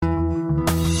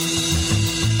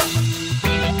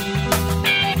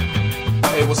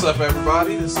what's up,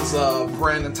 everybody? This is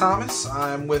Brandon Thomas.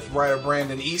 I'm with writer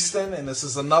Brandon Easton, and this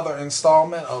is another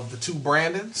installment of the Two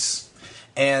Brandons.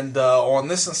 And on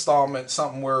this installment,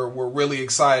 something we're really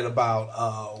excited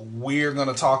about. We're going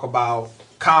to talk about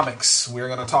comics. We're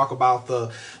going to talk about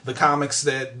the comics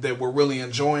that we're really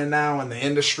enjoying now in the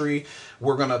industry.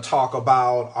 We're going to talk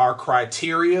about our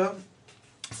criteria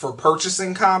for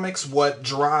purchasing comics, what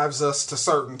drives us to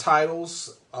certain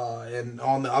titles, and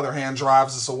on the other hand,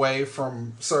 drives us away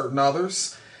from certain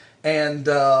others. And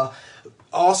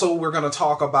also, we're going to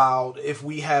talk about if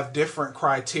we have different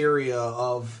criteria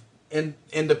of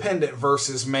independent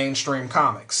versus mainstream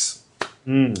comics.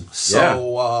 Which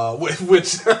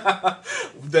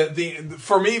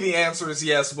for me the answer is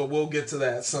yes, but we'll get to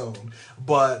that soon.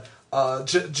 But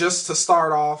just to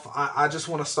start off, I just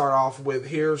want to start off with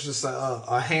here's just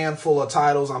a handful of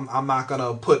titles. I'm not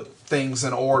gonna put things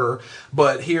in order,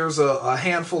 but here's a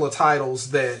handful of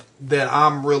titles that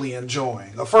I'm really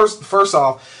enjoying. First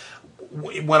off,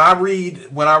 when I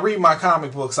read my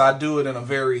comic books, I do it in a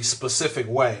very specific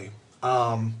way.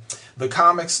 The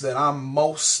comics that I'm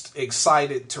most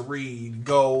excited to read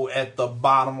go at the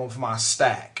bottom of my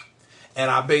stack. And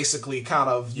I basically kind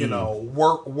of,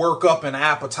 work up an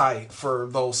appetite for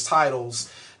those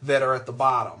titles that are at the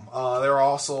bottom. There are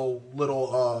also little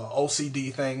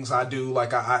OCD things I do.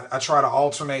 Like I try to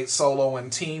alternate solo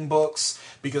and team books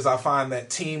because I find that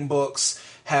team books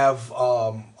have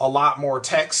a lot more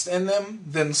text in them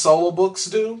than solo books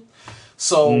do.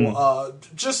 So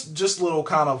just little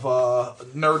kind of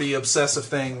nerdy, obsessive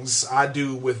things I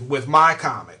do with my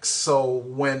comics. So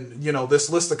when, this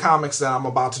list of comics that I'm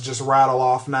about to just rattle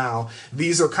off now,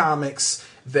 these are comics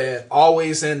that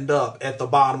always end up at the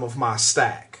bottom of my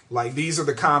stack. Like, these are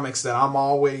the comics that I'm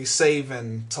always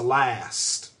saving to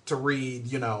last to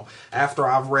read, after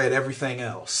I've read everything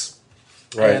else.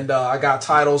 Right. And I got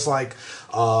titles like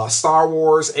Star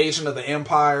Wars: Agent of the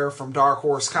Empire from Dark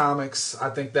Horse Comics. I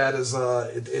think that is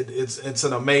it's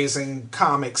an amazing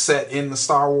comic set in the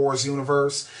Star Wars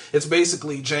universe. It's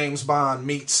basically James Bond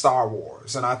meets Star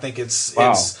Wars, and I think it's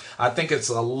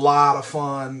a lot of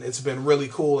fun. It's been really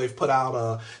cool. They've put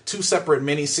out 2 separate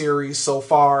miniseries so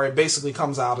far. It basically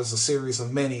comes out as a series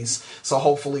of minis, so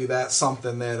hopefully that's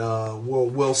something that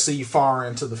we'll see far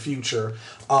into the future.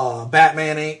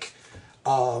 Batman Inc.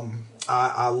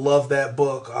 I love that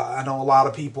book. I know a lot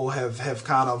of people have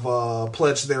kind of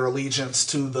pledged their allegiance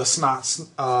to the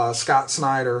Scott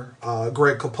Snyder,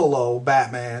 Greg Capullo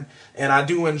Batman, and I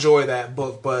do enjoy that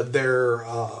book. But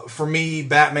for me,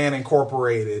 Batman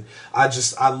Incorporated,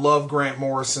 I love Grant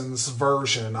Morrison's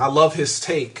version. I love his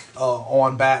take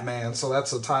on Batman, so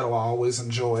that's a title I always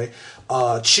enjoy.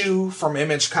 Chew from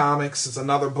Image Comics is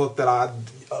another book that I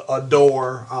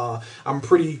adore. I'm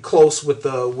pretty close with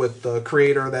the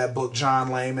creator of that book, John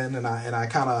Layman, and I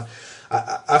kind of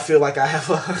I feel like I have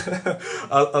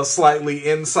a slightly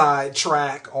inside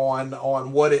track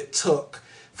on what it took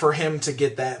for him to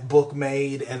get that book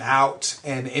made and out.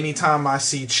 And anytime I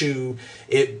see Chew,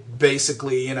 it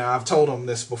basically, I've told him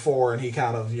this before, and he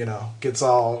kind of gets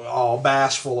all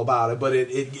bashful about it, but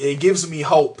it gives me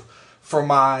hope for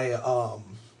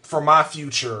my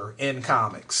future in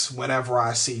comics whenever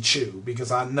I see Chew,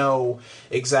 because I know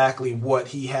exactly what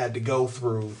he had to go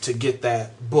through to get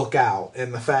that book out,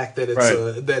 and the fact that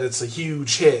it's a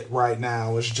huge hit right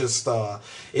now is just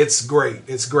it's great.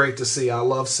 It's great to see. I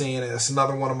love seeing it. It's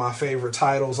another one of my favorite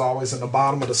titles, always in the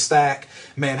bottom of the stack.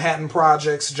 Manhattan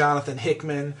Projects, Jonathan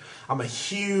Hickman. I'm a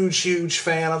huge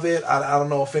fan of it. I don't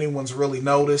know if anyone's really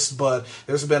noticed, but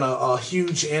there's been a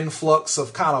huge influx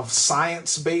of kind of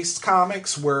science-based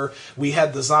comics where we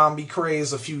had the zombie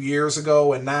craze a few years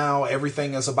ago, and now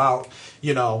everything is about,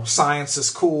 science is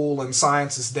cool and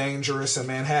science is dangerous, and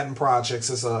Manhattan Projects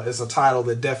is a title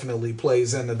that definitely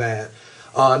plays into that.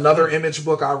 Another Image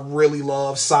book I really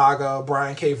love, Saga,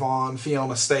 Brian K. Vaughan,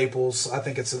 Fiona Staples. I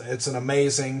think it's an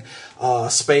amazing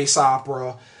space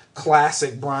opera.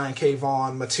 Classic Brian K.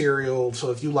 Vaughan material.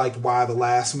 So if you liked Why the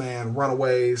Last Man,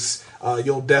 Runaways,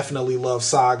 you'll definitely love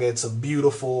Saga. It's a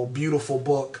beautiful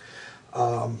book.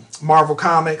 Marvel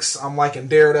Comics, I'm liking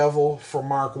Daredevil for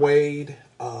Mark Waid.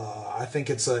 I think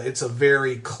it's a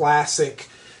very classic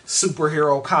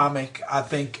superhero comic. I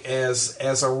think as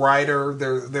a writer,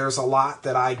 there's a lot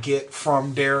that I get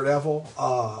from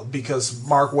Daredevil because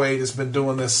Mark Waid has been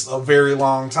doing this a very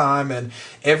long time, and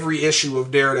every issue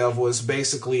of Daredevil is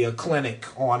basically a clinic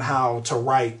on how to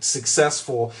write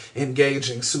successful,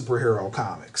 engaging superhero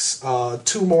comics.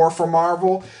 2 more from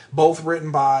Marvel, both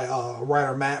written by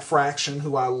writer Matt Fraction,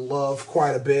 who I love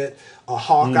quite a bit.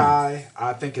 Hawkeye,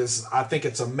 I think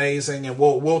it's amazing, and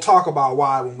we'll talk about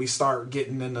why when we start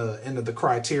getting into into the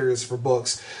criterias for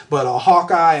books. But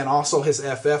Hawkeye and also his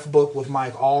FF book with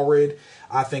Mike Allred,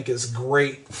 I think is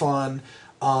great fun.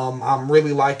 I'm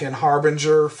really liking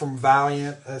Harbinger from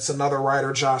Valiant. It's another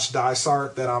writer, Josh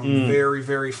Dysart, that I'm very,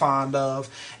 very fond of.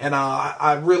 And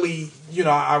I really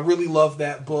love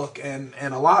that book and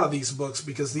a lot of these books,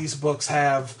 because these books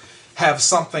have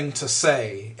something to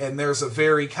say, and there's a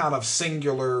very kind of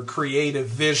singular creative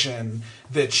vision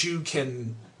that you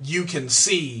can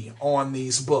see on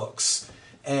these books.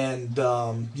 And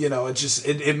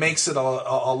it makes it a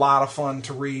lot of fun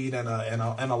to read and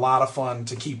a lot of fun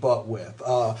to keep up with.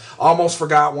 Almost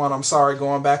forgot one. I'm sorry.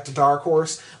 Going back to Dark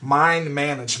Horse, Mind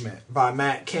Management by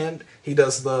Matt Kent. He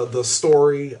does the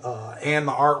story and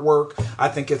the artwork. I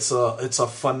think it's a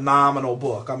phenomenal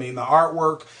book. I mean, the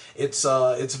artwork, it's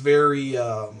very.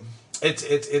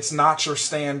 It's not your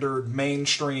standard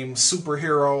mainstream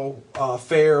superhero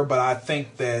fare, but I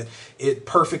think that it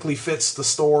perfectly fits the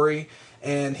story.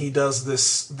 And he does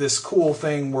this cool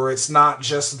thing where it's not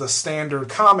just the standard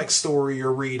comic story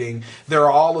you're reading. There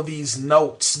are all of these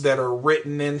notes that are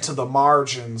written into the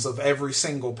margins of every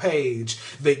single page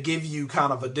that give you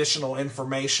kind of additional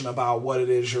information about what it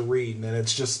is you're reading. And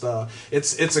it's just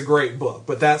it's a great book.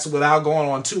 But that's without going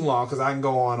on too long, because I can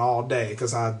go on all day,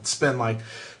 because I spend like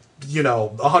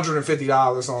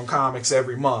 $150 on comics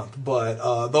every month. But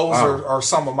those are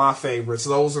some of my favorites.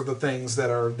 Those are the things that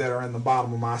are in the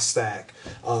bottom of my stack,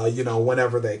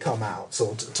 whenever they come out.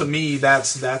 So to me,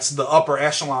 that's the upper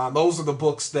echelon. Those are the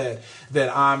books that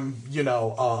I'm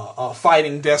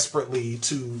fighting desperately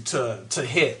to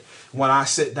hit when I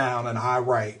sit down and I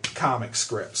write comic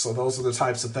scripts. So those are the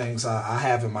types of things I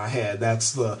have in my head.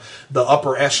 That's the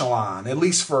upper echelon, at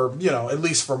least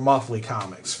for monthly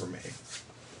comics for me.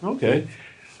 Okay.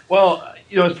 Well,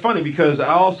 it's funny because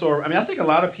I think a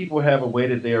lot of people have a way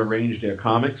that they arrange their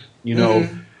comics. When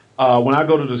I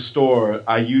go to the store,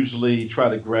 I usually try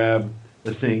to grab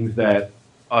the things that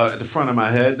at the front of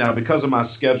my head. Now, because of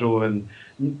my schedule and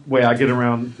the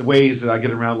ways that I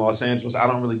get around Los Angeles, I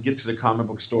don't really get to the comic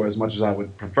book store as much as I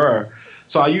would prefer.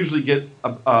 So I usually get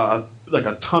a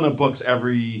ton of books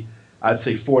every, I'd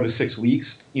say, 4 to 6 weeks.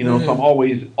 So I'm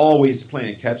always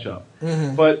playing catch up.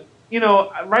 But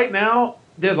right now,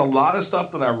 there's a lot of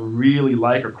stuff that I really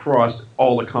like across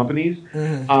all the companies.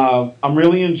 I'm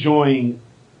really enjoying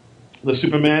the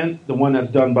Superman, the one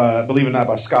that's done by, believe it or not,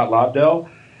 by Scott Lobdell.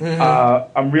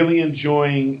 I'm really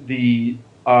enjoying the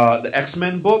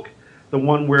X-Men book, the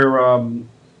one where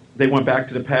they went back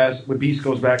to the past, where Beast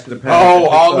goes back to the past. Oh,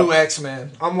 all new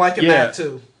X-Men. I'm liking that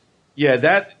too.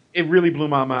 Yeah, it really blew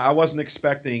my mind. I wasn't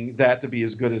expecting that to be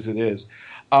as good as it is.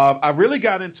 I really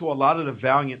got into a lot of the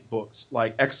Valiant books,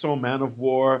 like Exo Man of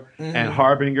War and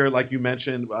Harbinger, like you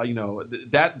mentioned.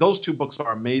 Those two books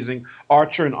are amazing.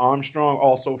 Archer and Armstrong,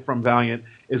 also from Valiant,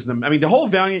 the whole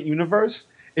Valiant universe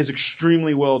is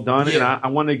extremely well done, and I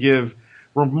want to give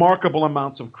remarkable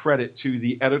amounts of credit to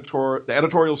the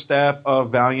editorial staff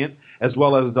of Valiant, as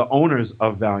well as the owners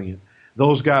of Valiant.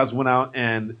 Those guys went out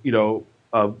and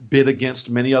bid against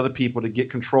many other people to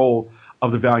get control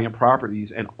of the Valiant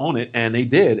properties and own it, and they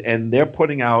did. And they're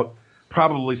putting out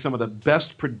probably some of the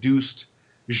best produced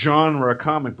genre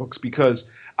comic books, because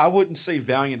I wouldn't say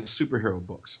Valiant is superhero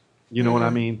books. You know what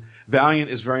I mean? Valiant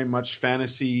is very much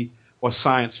fantasy or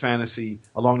science fantasy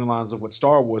along the lines of what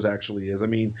Star Wars actually is. I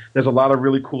mean, there's a lot of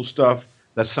really cool stuff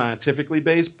that's scientifically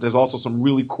based, but there's also some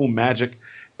really cool magic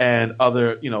and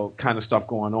other, kind of stuff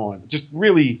going on. Just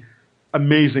really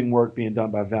amazing work being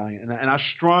done by Valiant. And I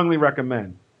strongly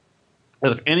recommend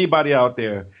that if anybody out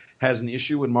there has an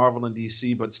issue with Marvel and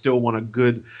DC but still want a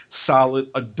good,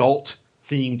 solid,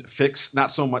 adult-themed fix,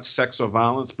 not so much sex or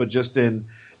violence, but just in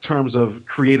terms of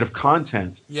creative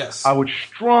content, yes, I would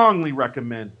strongly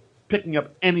recommend picking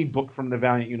up any book from the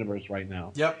Valiant universe right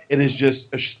now. Yep. It is just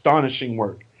astonishing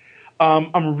work.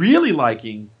 I'm really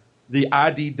liking the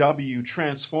IDW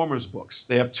Transformers books.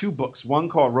 They have 2 books, one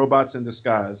called Robots in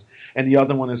Disguise, and the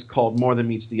other one is called More Than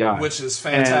Meets the Eye. Which is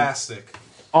fantastic. And,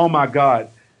 oh my God.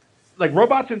 Like,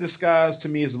 Robots in Disguise to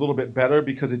me is a little bit better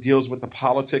because it deals with the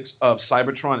politics of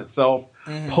Cybertron itself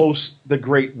post the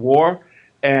Great War.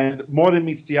 And More Than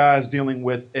Meets the Eye is dealing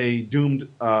with a doomed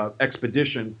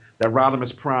expedition that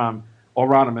Rodimus Prime, or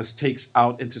Rodimus, takes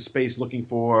out into space looking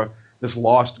for this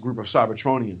lost group of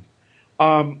Cybertronians.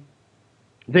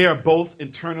 They are both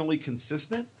internally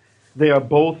consistent. They are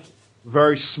both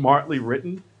very smartly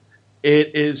written.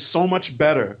 It is so much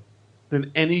better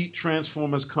than any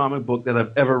Transformers comic book that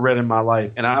I've ever read in my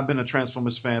life. And I've been a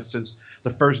Transformers fan since the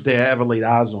first day I ever laid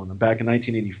eyes on them, back in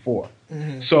 1984.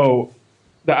 So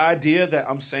the idea that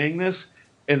I'm saying this,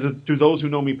 and to those who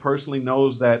know me personally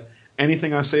knows that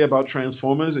anything I say about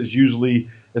Transformers is usually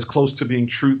as close to being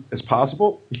truth as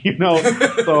possible. You know,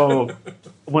 so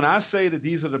when I say that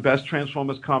these are the best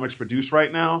Transformers comics produced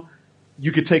right now,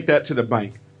 you could take that to the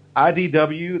bank.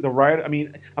 IDW, the writer. I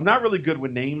mean, I'm not really good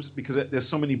with names because there's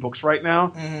so many books right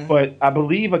now. But I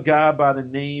believe a guy by the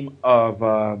name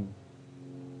of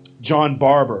John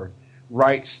Barber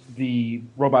writes the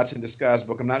Robots in Disguise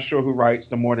book. I'm not sure who writes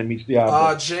The More Than Meets the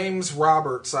Eye book. James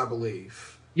Roberts, I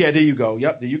believe. Yeah, there you go.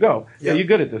 Yep, there you go. Yep. Yeah, you're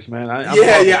good at this, man. I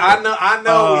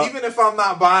know. Even if I'm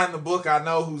not buying the book, I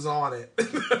know who's on it.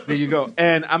 There you go.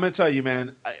 And I'm gonna tell you,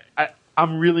 man,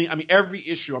 every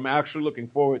issue I'm actually looking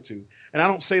forward to, and I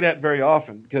don't say that very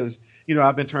often because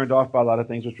I've been turned off by a lot of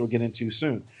things, which we'll get into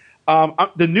soon.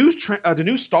 The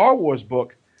new Star Wars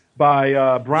book by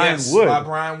Brian Wood. By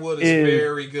Brian Wood is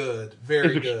very good.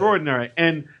 Very good. Extraordinary.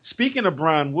 And speaking of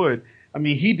Brian Wood, I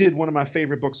mean, he did one of my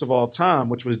favorite books of all time,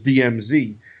 which was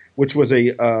DMZ, which was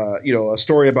a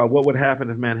story about what would happen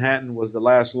if Manhattan was the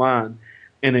last line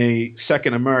in a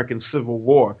second American Civil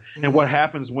War, and what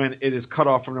happens when it is cut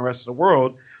off from the rest of the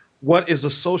world. What is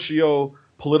the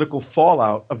socio-political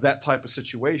fallout of that type of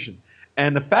situation?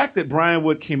 And the fact that Brian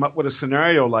Wood came up with a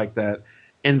scenario like that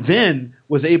and then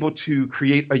was able to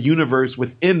create a universe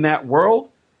within that world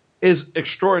is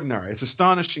extraordinary. It's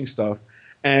astonishing stuff.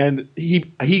 And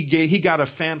he got a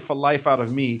fan for life out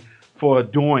of me for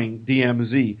doing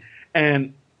DMZ.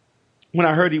 And when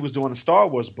I heard he was doing a Star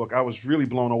Wars book, I was really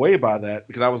blown away by that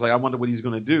because I was like, I wonder what he's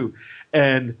going to do.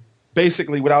 And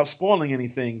basically, without spoiling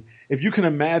anything, if you can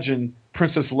imagine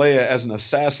Princess Leia as an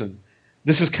assassin,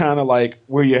 this is kind of like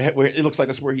where it looks like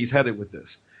that's where he's headed with this.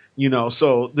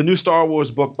 So the new Star Wars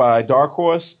book by Dark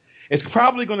Horse, it's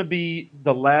probably going to be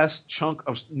the last chunk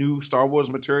of new Star Wars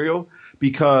material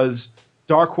because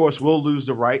Dark Horse will lose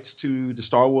the rights to the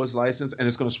Star Wars license, and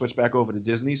it's going to switch back over to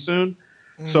Disney soon.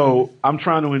 So I'm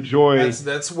trying to enjoy.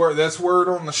 That's word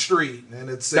on the street, and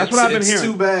that's what I've been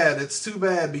hearing. It's too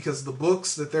bad because the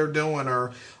books that they're doing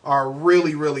are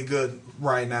really, really good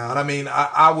right now. And I mean,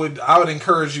 I would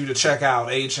encourage you to check out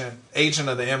Agent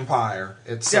of the Empire.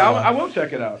 I will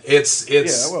check it out.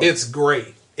 It's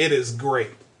great. It is great.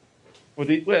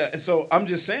 And so I'm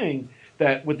just saying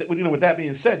that with that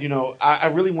being said, I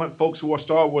really want folks who are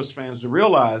Star Wars fans to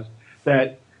realize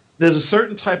that there's a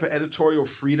certain type of editorial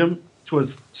freedom to a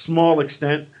small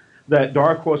extent that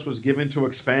Dark Horse was given to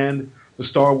expand the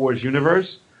Star Wars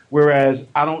universe, whereas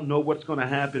I don't know what's going to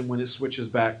happen when it switches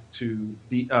back to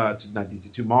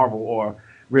to Marvel or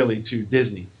really to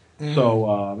Disney.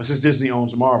 So since Disney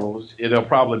owns Marvel, it'll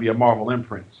probably be a Marvel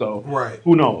imprint. So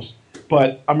Who knows?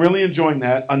 But I'm really enjoying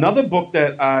that. Another book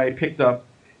that I picked up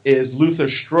is Luther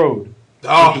Strode,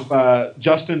 which is by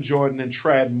Justin Jordan and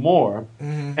Trad Moore.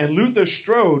 And Luther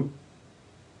Strode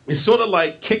is sort of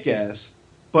like Kick-Ass,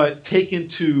 but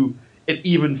taken to an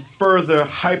even further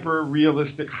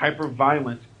hyper-realistic,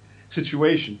 hyper-violent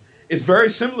situation. It's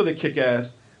very similar to Kick-Ass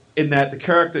in that the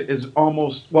character is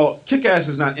Kick-Ass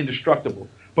is not indestructible,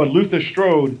 but Luther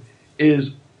Strode is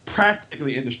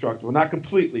practically indestructible, not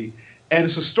completely. And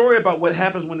it's a story about what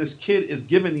happens when this kid is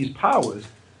given these powers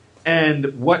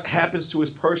and what happens to his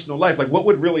personal life. Like, what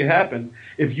would really happen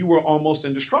if you were almost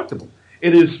indestructible?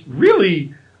 It is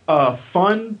really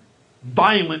fun,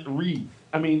 violent read.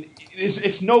 I mean,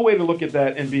 it's no way to look at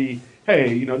that and be,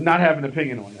 hey, not have an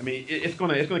opinion on it. I mean, it's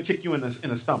gonna kick you in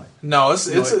the stomach. No, it's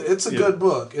a good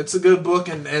book. It's a good book,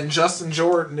 and Justin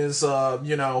Jordan is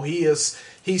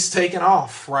he's taken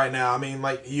off right now. I mean,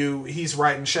 he's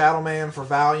writing Shadow Man for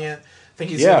Valiant. I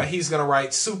think he's gonna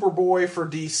write Superboy for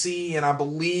DC, and I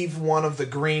believe one of the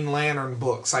Green Lantern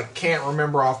books. I can't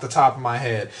remember off the top of my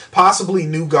head. Possibly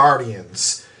New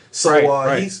Guardians. So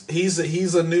he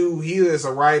is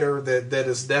a writer that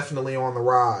is definitely on the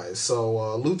rise.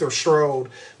 So Luther Strode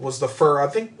was the first,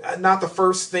 I think not the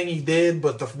first thing he did,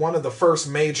 but one of the first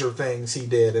major things he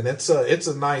did, and it's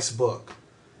a nice book.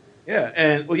 Yeah,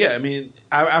 and I mean,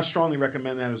 I strongly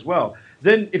recommend that as well.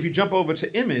 Then if you jump over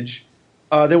to Image,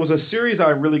 there was a series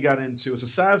I really got into. It's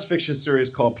a science fiction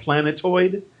series called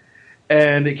Planetoid,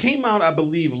 and it came out, I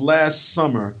believe, last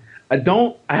summer. I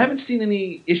haven't seen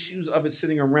any issues of it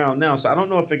sitting around now, so I don't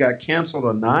know if it got canceled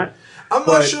or not. I'm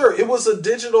not sure. It was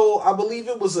I believe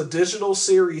it was a digital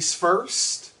series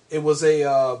first. It was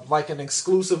an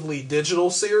exclusively digital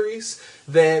series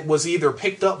that was either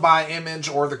picked up by Image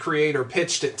or the creator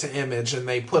pitched it to Image and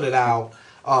they put it out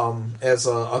as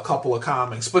a couple of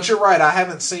comics. But you're right, I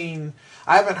haven't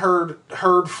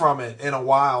heard from it in a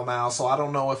while now, so I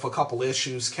don't know if a couple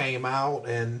issues came out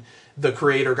and the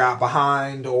creator got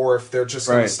behind or if they're just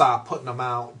going to stop putting them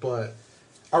out. But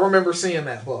I remember seeing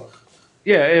that book.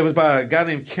 Yeah, it was by a guy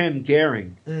named Ken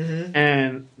Gehring.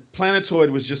 And Planetoid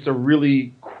was just a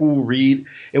really cool read.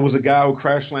 It was a guy who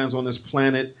crash lands on this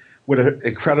planet with an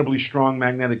incredibly strong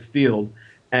magnetic field,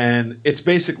 and it's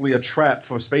basically a trap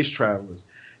for space travelers.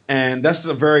 And that's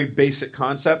a very basic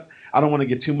concept. I don't want to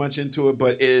get too much into it,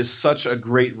 but it is such a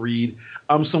great read.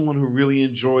 I'm someone who really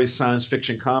enjoys science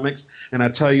fiction comics, and I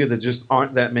tell you, there just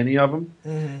aren't that many of them.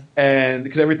 Mm-hmm. And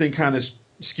because everything kind of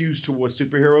skews towards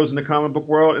superheroes in the comic book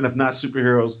world, and if not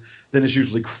superheroes, then it's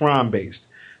usually crime-based.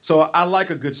 So I like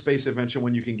a good space adventure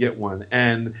when you can get one,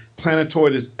 and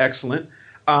Planetoid is excellent.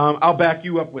 I'll back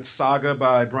you up with Saga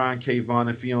by Brian K. Vaughan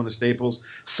and Fiona Staples.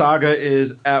 Saga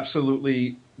is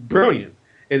absolutely brilliant.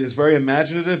 It is very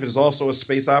imaginative. It is also a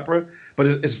space opera, but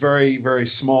it's very,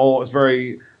 very small. It's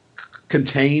very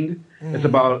contained. Mm. It's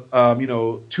about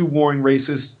two warring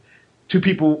races,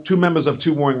 two members of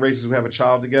two warring races who have a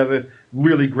child together.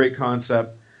 Really great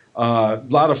concept. A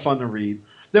lot of fun to read.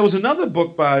 There was another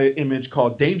book by Image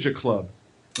called Danger Club.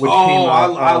 Which came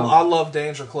out, I love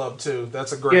Danger Club too.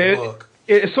 That's a great book.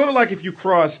 It's sort of like if you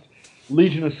crossed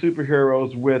Legion of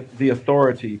Superheroes with The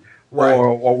Authority. Right.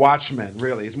 Or Watchmen,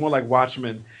 really. It's more like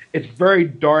Watchmen. It's very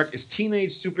dark. It's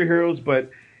teenage superheroes, but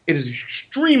it is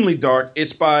extremely dark.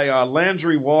 It's by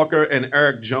Landry Walker and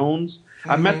Eric Jones.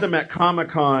 Mm-hmm. I met them at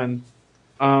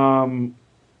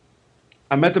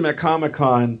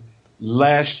Comic-Con.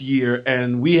 Last year,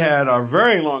 and we had a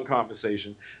very long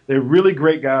conversation. They're really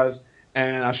great guys,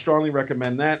 and I strongly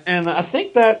recommend that. And I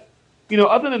think that,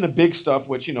 other than the big stuff,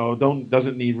 which,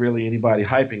 doesn't need really anybody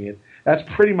hyping it, that's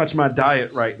pretty much my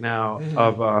diet right now. Mm-hmm.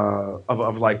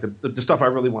 of like the stuff I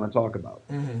really want to talk about.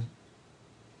 Mm-hmm.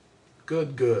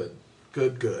 Good.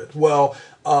 Well,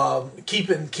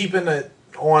 keeping it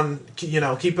on,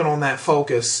 keeping on that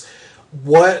focus.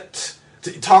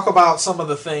 Talk about some of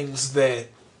the things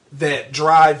that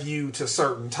drive you to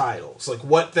certain titles. Like,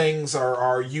 what things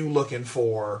are you looking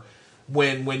for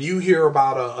when you hear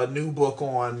about a new book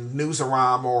on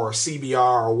Newsarama or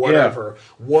CBR or whatever?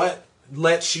 Yeah. What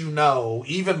lets you know,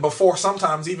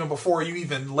 sometimes even before you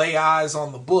even lay eyes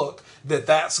on the book,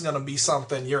 that's going to be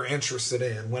something you're interested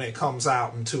in when it comes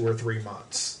out in 2 or 3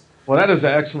 months? Well, that is an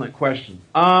excellent question.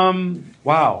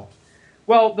 Wow.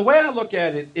 Well, the way I look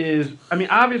at it is,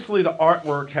 obviously the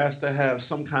artwork has to have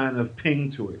some kind of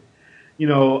ping to it.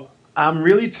 I'm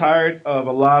really tired of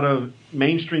a lot of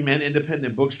mainstream and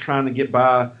independent books trying to get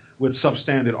by with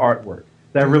substandard artwork.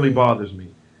 That really bothers me.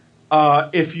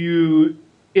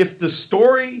 If the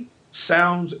story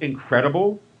sounds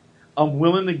incredible, I'm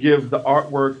willing to give the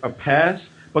artwork a pass,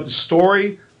 but the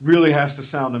story really has to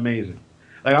sound amazing.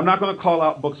 Like, I'm not going to call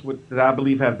out books that I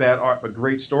believe have bad art but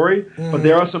great story, but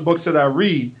there are some books that I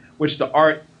read which the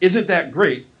art isn't that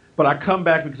great, but I come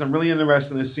back because I'm really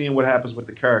interested in seeing what happens with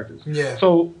the characters. Yeah.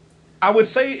 So I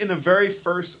would say in the very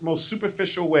first, most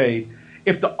superficial way,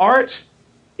 if the art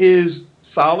is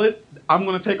solid, I'm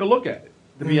going to take a look at it,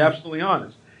 to be absolutely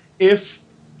honest. If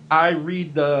I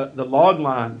read the log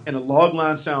line, and the log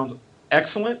line sounds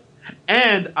excellent,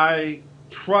 and I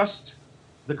trust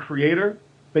the creator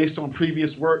based on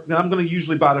previous work, then I'm going to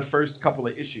usually buy the first couple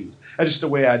of issues. That's just the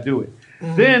way I do it.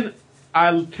 Mm-hmm. Then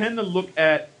I tend to look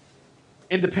at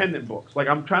independent books. Like,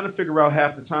 I'm trying to figure out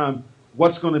half the time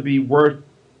what's going to be worth,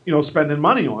 spending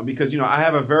money on, because, I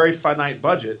have a very finite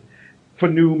budget for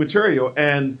new material,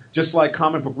 and just like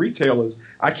comic book retailers,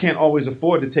 I can't always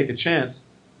afford to take a chance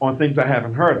on things I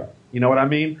haven't heard of. You know what I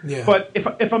mean? Yeah. But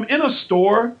if I'm in a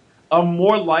store, I'm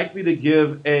more likely to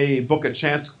give a book a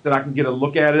chance that I can get a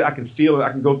look at it, I can feel it,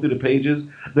 I can go through the pages,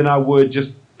 than I would just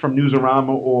from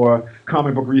Newsarama or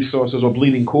Comic Book Resources or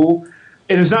Bleeding Cool.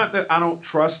 It is not that I don't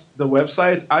trust the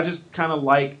websites. I just kind of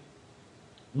like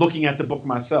looking at the book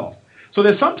myself. So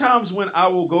there's sometimes when I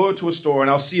will go to a store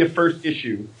and I'll see a first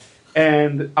issue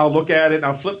and I'll look at it and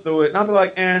I'll flip through it and I'll be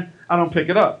like, I don't pick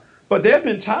it up. But there have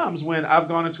been times when I've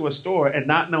gone into a store and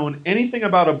not known anything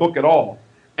about a book at all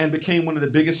and became one of the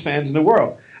biggest fans in the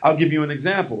world. I'll give you an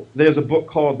example. There's a book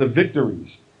called The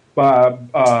Victories by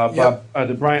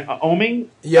the Brian Oeming.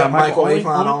 Yeah, Michael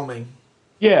Avon Oeming.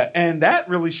 Yeah, and that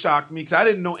really shocked me because I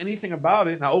didn't know anything about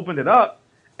it, and I opened it up,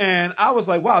 and I was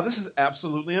like, wow, this is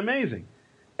absolutely amazing.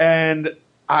 And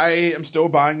I am still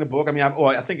buying the book.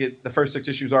 I think the first 6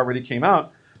 issues already came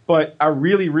out, but I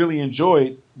really, really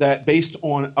enjoyed that based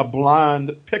on a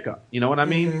blind pickup. You know what I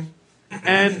mean? Mm-hmm.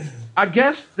 And I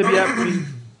guess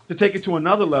to take it to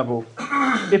another level,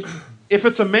 if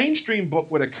it's a mainstream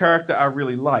book with a character I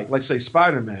really like say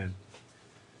Spider-Man,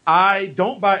 I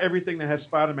don't buy everything that has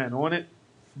Spider-Man on it,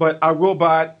 but I will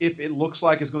buy it if it looks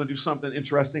like it's going to do something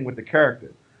interesting with the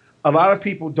character. A lot of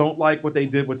people don't like what they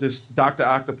did with this Dr.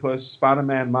 Octopus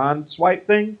Spider-Man mind swipe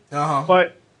thing,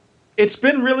 but it's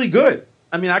been really good.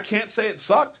 I can't say it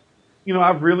sucked,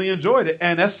 I've really enjoyed it,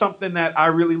 and that's something that I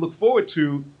really look forward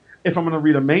to if I'm going to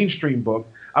read a mainstream book.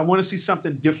 I want to see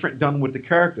something different done with the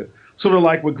character, sort of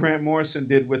like what Grant Morrison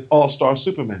did with All Star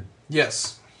Superman.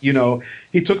 Yes. He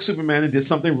took Superman and did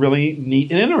something really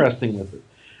neat and interesting with it.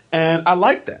 And I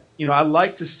like that. I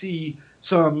like to see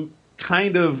some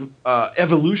kind of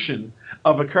evolution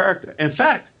of a character. In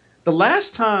fact, the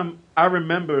last time I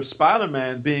remember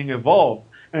Spider-Man being evolved,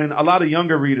 and a lot of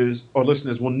younger readers or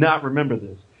listeners will not remember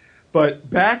this, but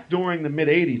back during the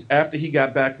mid-'80s, after he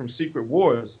got back from Secret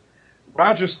Wars,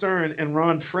 Roger Stern and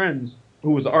Ron Frenz,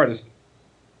 who was the artist,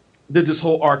 did this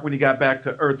whole arc when he got back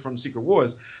to Earth from Secret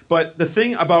Wars. But the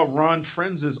thing about Ron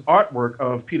Frenz's artwork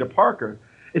of Peter Parker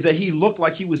is that he looked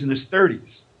like he was in his 30s.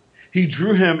 He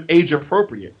drew him age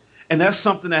appropriate. And that's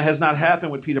something that has not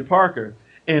happened with Peter Parker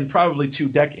in probably 2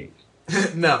 decades.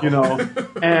 No.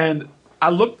 And I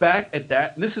look back at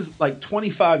that, and this is like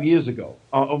 25 years ago,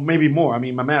 or maybe more. I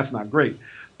mean, my math's not great.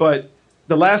 But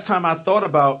the last time I thought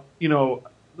about,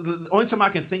 the only time I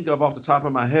can think of off the top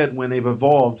of my head when they've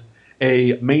evolved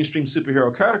a mainstream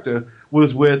superhero character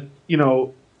was with,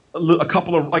 a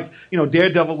couple of,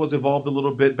 Daredevil was evolved a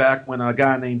little bit back when a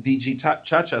guy named D.G.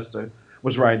 Chichester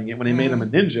was writing it, when they made him a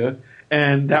ninja,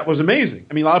 and that was amazing.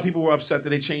 I mean, a lot of people were upset that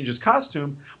they changed his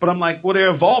costume, but I'm like, well,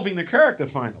 they're evolving the character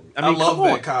finally. I mean, love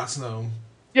that costume.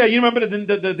 Yeah, you remember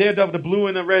the Daredevil, the blue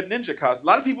and the red ninja costume. A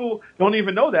lot of people don't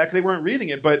even know that because they weren't reading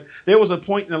it, but there was a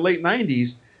point in the late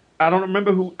 90s, I don't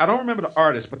remember the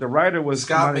artist, but the writer was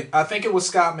I think it was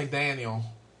Scott McDaniel.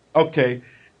 Okay,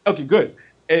 good.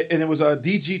 And it was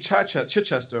D.G.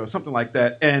 Chichester or something like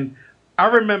that. And I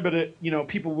remember that,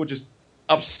 people were just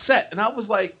upset. And I was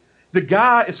like, the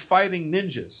guy is fighting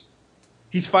ninjas.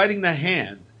 He's fighting the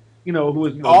Hand, who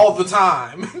is... all the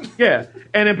time. Yeah.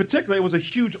 And in particular, it was a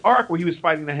huge arc where he was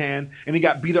fighting the Hand, and he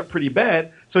got beat up pretty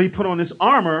bad. So he put on this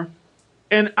armor.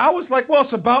 And I was like, well,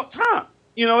 it's about time.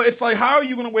 It's like, how are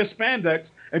you going to wear spandex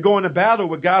and go into battle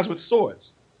with guys with swords?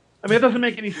 I mean, it doesn't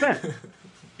make any sense.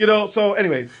 So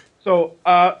anyway, when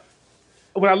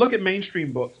I look at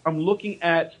mainstream books, I'm looking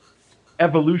at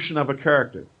evolution of a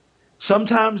character.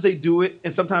 Sometimes they do it,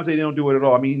 and sometimes they don't do it at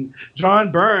all. I mean,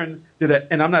 John Byrne did that,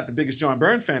 and I'm not the biggest John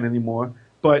Byrne fan anymore,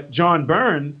 but John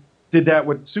Byrne did that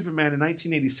with Superman in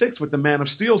 1986 with the Man of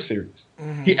Steel series.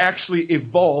 Mm-hmm. He actually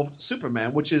evolved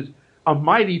Superman, which is a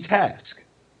mighty task.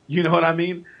 You know what I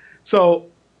mean? So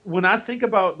when I think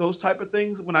about those type of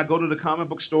things, when I go to the comic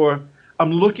book store,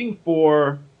 I'm looking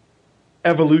for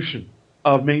evolution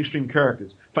of mainstream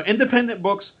characters. For independent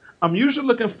books, I'm usually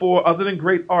looking for, other than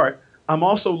great art, I'm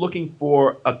also looking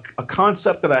for a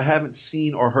concept that I haven't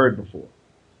seen or heard before.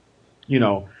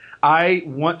 I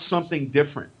want something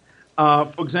different.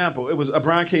 For example, it was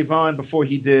Brian K. Vaughan, before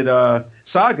he did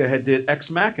Saga, did Ex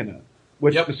Machina,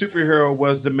 which the superhero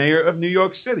was the mayor of New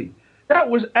York City. That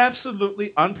was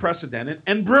absolutely unprecedented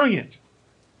and brilliant.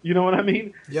 You know what I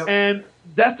mean? Yep. And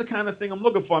that's the kind of thing I'm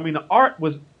looking for. I mean, the art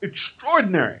was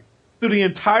extraordinary through the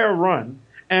entire run.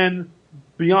 And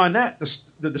beyond that,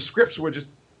 the scripts were just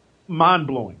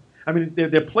mind-blowing. I mean,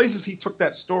 there are places he took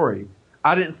that story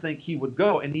I didn't think he would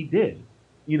go, and he did.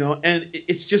 And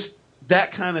it's just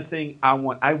that kind of thing I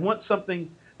want. I want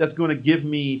something that's going to give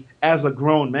me, as a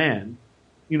grown man,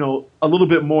 a little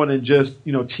bit more than just,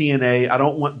 TNA. I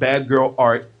don't want bad girl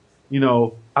art.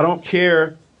 I don't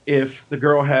care if the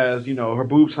girl has, her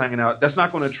boobs hanging out. That's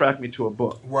not going to attract me to a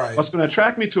book. Right. What's going to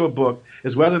attract me to a book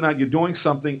is whether or not you're doing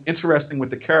something interesting with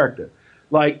the character.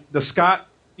 Like the Scott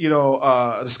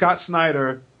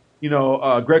Snyder,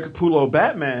 Greg Capullo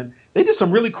Batman, they did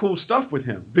some really cool stuff with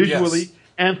him, visually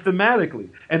and thematically.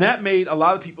 And that made a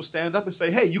lot of people stand up and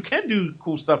say, hey, you can do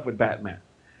cool stuff with Batman.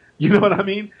 You know what I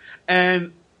mean?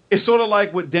 And it's sort of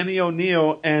like what Denny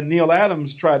O'Neil and Neil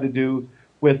Adams tried to do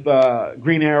with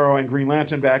Green Arrow and Green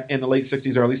Lantern back in the late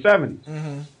 60s, early 70s.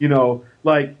 Mm-hmm.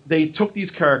 Like they took these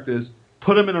characters,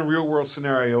 put them in a real-world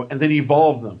scenario, and then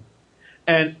evolved them.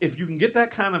 And if you can get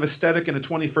that kind of aesthetic in the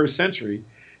 21st century,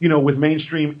 with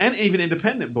mainstream and even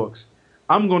independent books,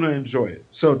 I'm going to enjoy it.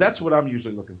 So that's what I'm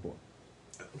usually looking for.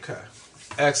 Okay.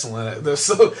 Excellent. There's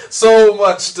so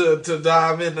much to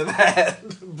dive into that,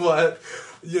 but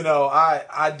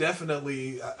I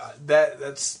definitely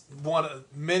that's one of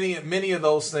many of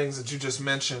those things that you just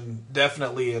mentioned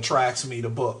definitely attracts me to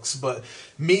books. But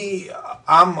me,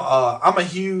 I'm a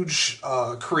huge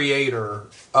creator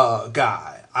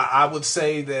guy. I would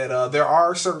say that there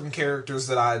are certain characters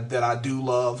that I do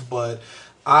love, but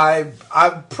I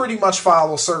pretty much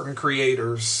follow certain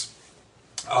creators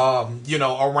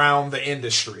around the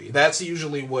industry. That's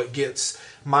usually what gets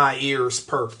my ears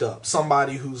perked up.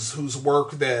 Somebody whose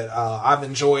work that I've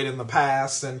enjoyed in the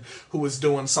past and who is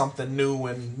doing something new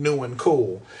and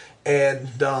cool. And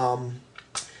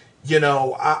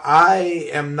I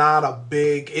am not a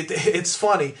big. It's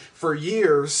funny. For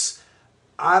years,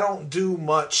 I don't do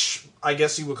much. I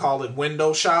guess you would call it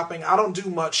window shopping. I don't do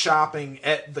much shopping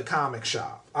at the comic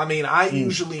shop. I mean, I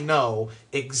usually know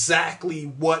exactly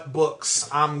what books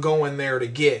I'm going there to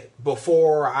get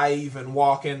before I even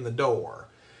walk in the door.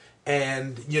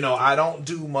 And, I don't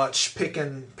do much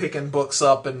picking books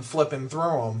up and flipping through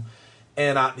them.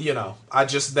 And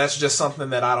that's just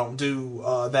something that I don't do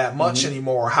that much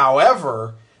anymore.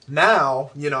 However,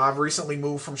 now, I've recently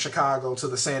moved from Chicago to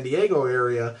the San Diego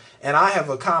area, and I have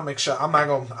a comic shop. I'm not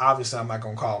going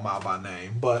to call them out by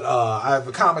name, but I have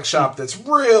a comic shop that's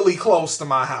really close to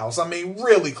my house. I mean,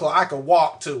 really close. I could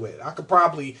walk to it. I could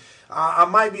probably, I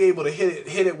might be able to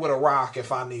hit it with a rock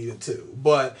if I needed to.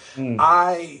 But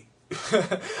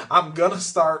I'm going to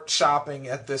start shopping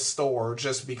at this store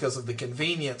just because of the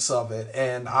convenience of it,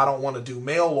 and I don't want to do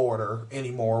mail order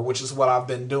anymore, which is what I've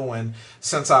been doing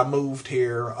since I moved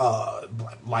here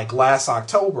like last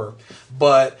October.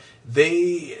 But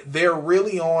they're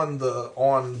really on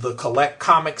the collect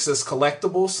comics as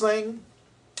collectibles thing,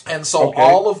 and so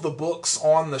all of the books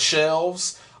on the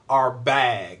shelves are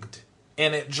bagged,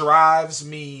 and it drives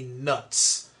me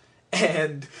nuts.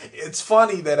 And it's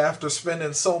funny that after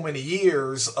spending so many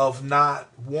years of not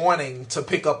wanting to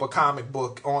pick up a comic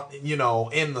book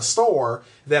in the store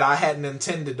that I hadn't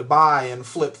intended to buy and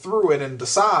flip through it and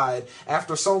decide,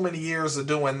 after so many years of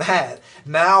doing that,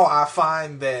 now I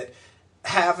find that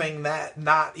having that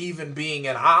not even being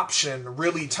an option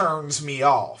really turns me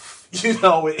off. It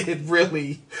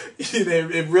really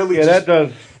that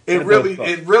does. It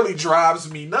really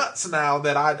drives me nuts now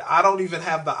that I don't even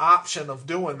have the option of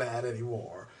doing that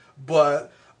anymore.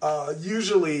 But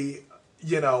usually,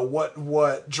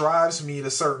 what drives me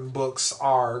to certain books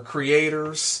are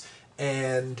creators,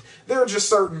 and there are just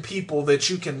certain people that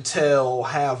you can tell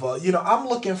have I'm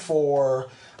looking for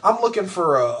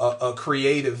a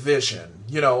creative vision,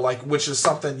 which is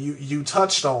something you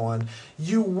touched on.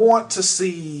 You want to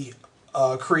see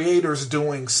creators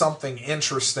doing something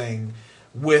interesting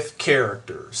with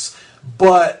characters.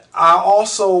 But I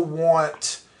also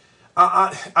want,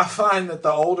 I find that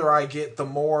the older I get, the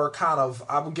more kind of,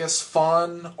 I would guess,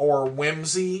 fun or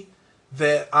whimsy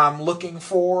that I'm looking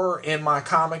for in my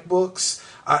comic books.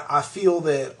 I feel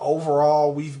that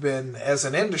overall as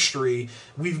an industry,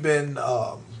 we've been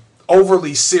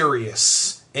overly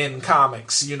serious in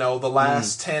comics, the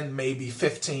last 10, maybe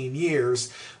 15 years,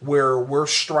 where we're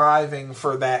striving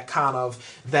for that kind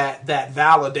of, that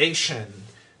validation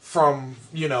from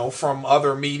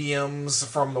other mediums,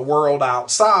 from the world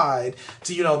outside,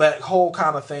 to, that whole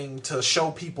kind of thing, to show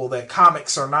people that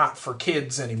comics are not for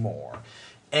kids anymore.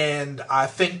 And I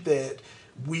think that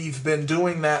we've been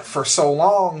doing that for so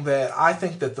long that I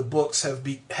think that the books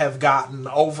have gotten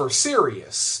over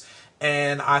serious.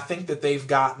 And I think that they've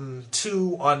gotten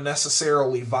too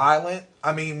unnecessarily violent.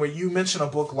 I mean, when you mention a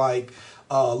book like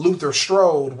Luther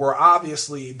Strode, where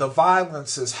obviously the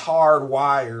violence is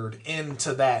hardwired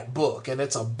into that book, and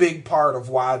it's a big part of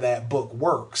why that book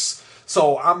works.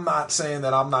 So I'm not saying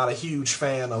that I'm not a huge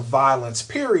fan of violence,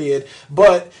 period,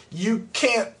 but you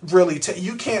can't really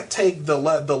you can't take the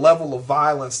level of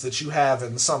violence that you have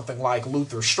in something like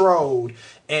Luther Strode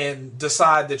and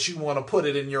decide that you want to put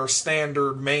it in your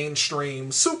standard mainstream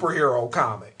superhero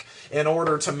comic in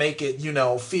order to make it,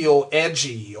 feel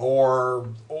edgy or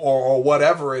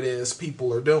whatever it is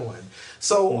people are doing.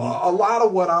 So a lot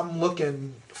of what I'm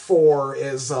looking for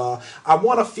is I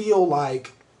want to feel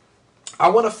like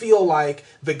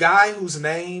the guy whose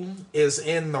name is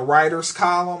in the writer's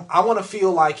column, I want to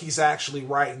feel like he's actually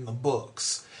writing the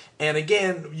books. And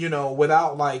again,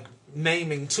 without like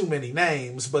naming too many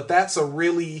names, but that's a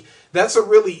really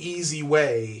easy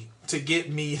way to get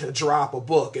me to drop a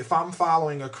book. If I'm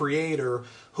following a creator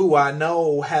who I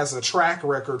know has a track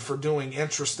record for doing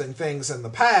interesting things in the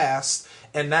past,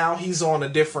 and now he's on a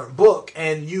different book,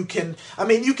 and you can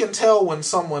tell when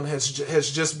someone has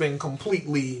just been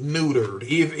completely neutered,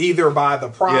 either by the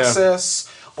process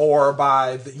or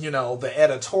by the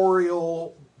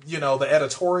editorial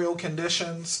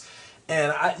conditions.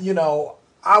 And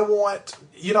I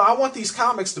want these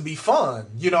comics to be fun.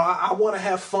 I want to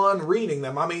have fun reading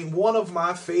them. I mean, one of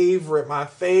my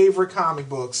favorite comic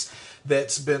books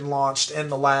that's been launched in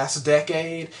the last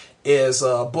decade is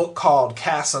a book called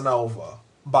Casanova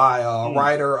by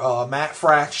writer Matt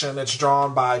Fraction. It's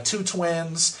drawn by two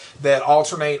twins that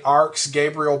alternate arcs,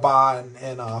 Gabriel Ba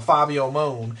and Fabio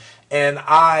Moon. And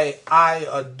I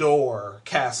adore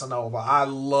Casanova. I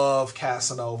love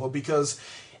Casanova because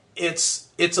it's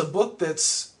a book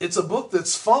that's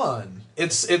fun.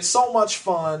 It's so much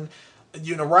fun.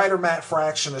 You know, writer Matt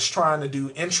Fraction is trying to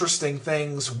do interesting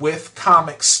things with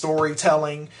comic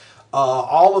storytelling.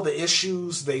 All of the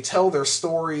issues, they tell their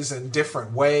stories in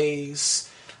different ways.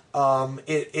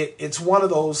 It's one of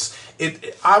those.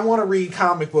 I want to read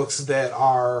comic books that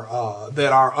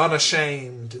are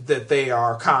unashamed that they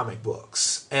are comic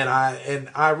books, and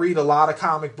I read a lot of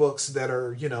comic books that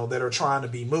are that are trying to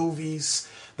be movies,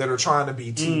 that are trying to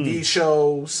be TV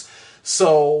shows.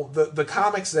 So the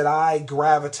comics that I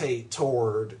gravitate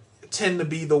toward tend to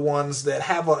be the ones that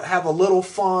have a little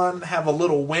fun, have a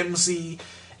little whimsy,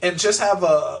 and just have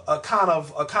a kind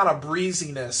of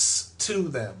breeziness to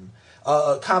them.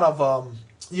 They're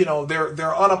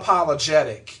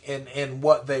unapologetic in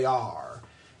what they are,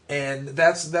 and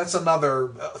that's another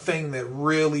thing that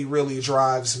really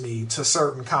drives me to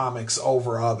certain comics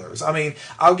over others. I mean,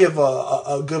 I'll give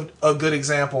a good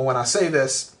example when I say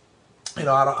this. I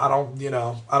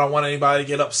don't want anybody to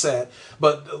get upset,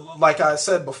 but like I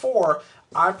said before,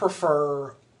 I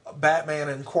prefer Batman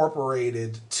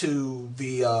Incorporated to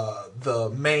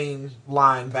the main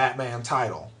line Batman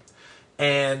title.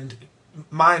 And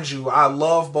mind you, I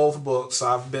love both books.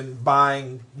 I've been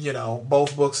buying,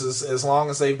 both books as long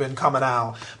as they've been coming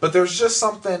out. But there's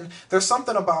something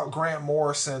about Grant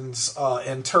Morrison's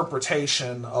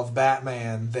interpretation of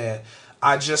Batman that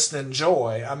I just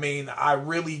enjoy. I mean,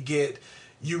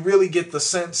 you really get the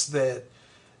sense that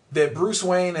Bruce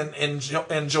Wayne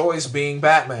enjoys being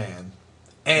Batman.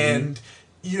 And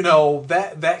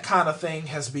that kind of thing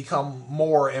has become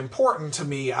more important to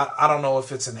me. I don't know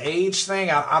if it's an age thing.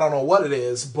 I don't know what it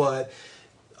is, but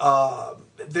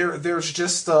there's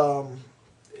just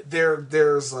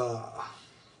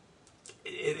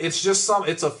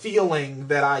it's a feeling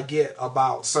that I get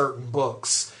about certain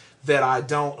books that I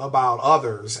don't about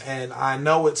others, and I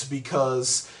know it's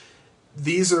because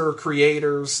these are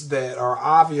creators that are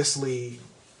obviously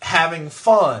having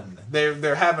fun.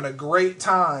 They're having a great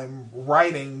time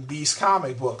writing these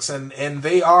comic books, and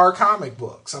they are comic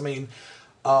books. I mean,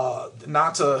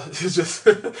 not to just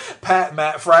pat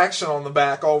Matt Fraction on the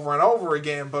back over and over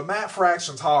again, but Matt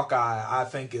Fraction's Hawkeye, I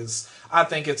think it's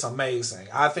amazing.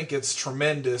 I think it's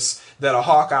tremendous that a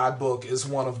Hawkeye book is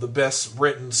one of the best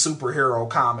written superhero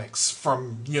comics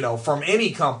from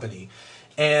any company.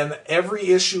 And every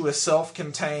issue is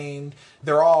self-contained.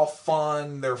 They're all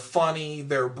fun. They're funny.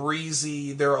 They're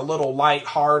breezy. They're a little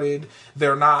lighthearted.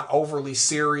 They're not overly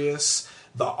serious.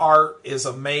 The art is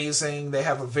amazing. They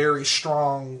have a very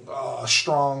strong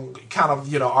kind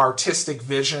of artistic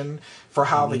vision for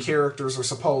how the characters are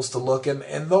supposed to look,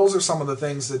 and those are some of the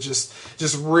things that just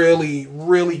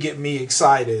really get me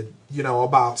excited,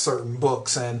 about certain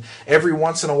books. And every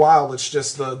once in a while, it's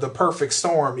just the perfect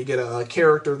storm. You get a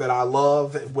character that I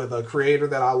love with a creator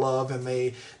that I love, and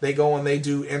they go and they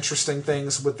do interesting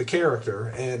things with the character.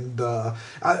 And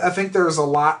I think there's a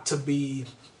lot to be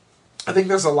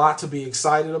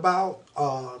excited about,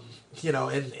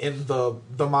 in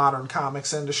the modern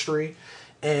comics industry.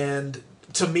 And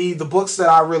to me, the books that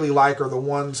I really like are the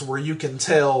ones where you can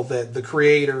tell that the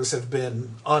creators have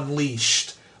been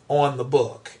unleashed on the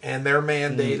book, and their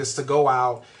mandate is to go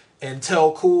out and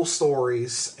tell cool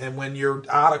stories. And when you're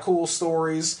out of cool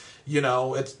stories,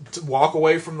 it's to walk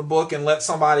away from the book and let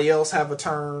somebody else have a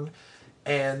turn.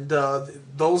 And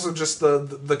those are just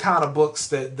the kind of books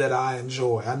that I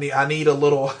enjoy. I need a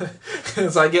little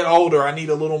as I get older. I need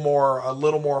a little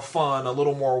more fun, a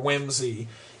little more whimsy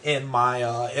in my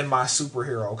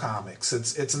superhero comics.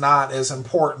 It's not as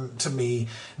important to me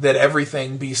that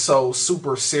everything be so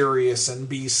super serious and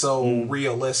be so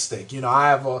realistic. I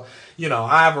have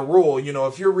a rule.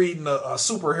 If you're reading a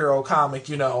superhero comic,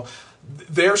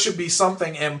 there should be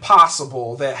something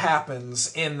impossible that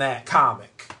happens in that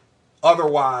comic.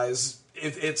 Otherwise,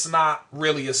 it's not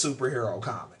really a superhero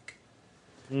comic.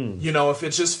 If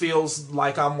it just feels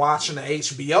like I'm watching an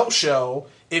HBO show,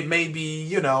 it may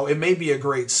be a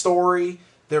great story.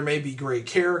 There may be great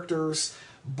characters,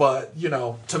 but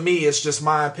to me, it's just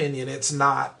my opinion. It's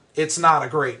not a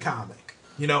great comic.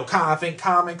 I think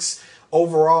comics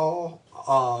overall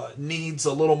needs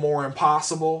a little more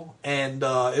impossible, and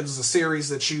it was a series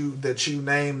that you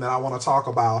named that I want to talk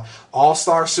about,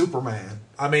 All-Star Superman.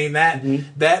 I mean,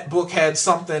 that book had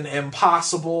something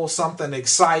impossible, something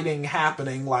exciting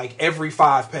happening like every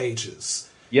 5 pages.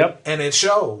 Yep. And it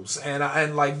shows.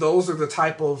 And like those are the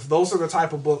type of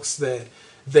books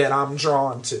that I'm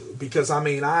drawn to, because I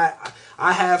mean, I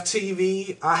have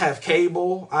TV, I have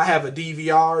cable, I have a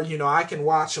DVR, I can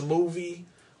watch a movie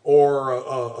or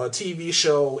a TV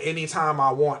show anytime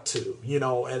I want to,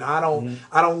 and I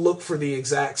don't look for the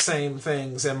exact same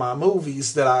things in my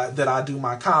movies that I do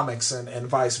my comics and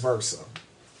vice versa.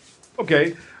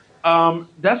 Okay,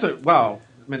 that's a wow.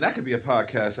 Man, that could be a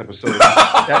podcast episode.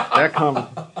 that comment.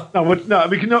 No,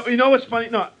 because you know what's funny?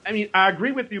 No, I mean I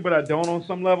agree with you, but I don't on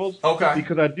some levels. Okay.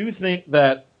 Because I do think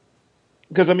that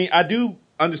I do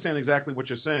understand exactly what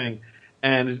you're saying,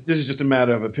 and this is just a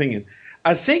matter of opinion.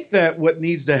 I think that what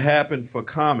needs to happen for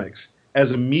comics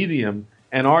as a medium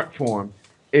and art form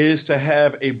is to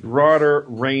have a broader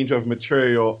range of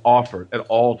material offered at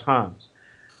all times.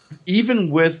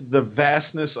 Even with the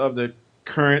vastness of the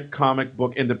current comic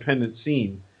book independent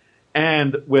scene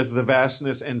and with the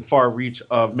vastness and far reach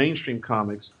of mainstream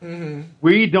comics,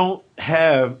 we don't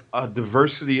have a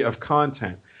diversity of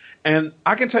content. And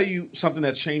I can tell you something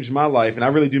that changed my life, and I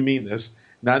really do mean this.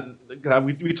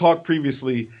 We talked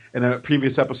previously in a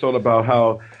previous episode about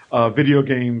how video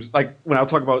games, like when I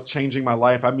talk about changing my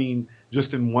life, I mean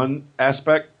just in one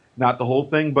aspect, not the whole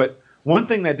thing. But one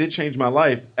thing that did change my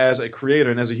life as a creator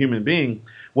and as a human being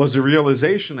was the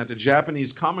realization that the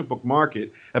Japanese comic book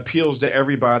market appeals to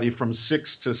everybody from 6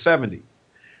 to 70.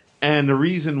 And the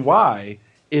reason why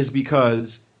is because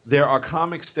there are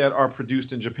comics that are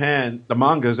produced in Japan, the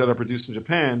mangas that are produced in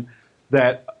Japan,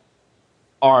 that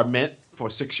are meant for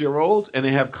 6-year-olds, and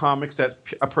they have comics that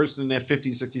a person in their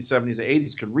 50s, 60s, 70s, and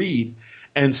 80s could read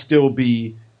and still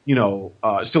be,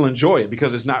 still enjoy it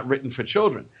because it's not written for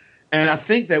children. And I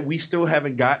think that we still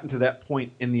haven't gotten to that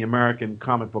point in the American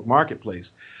comic book marketplace.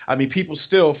 I mean, people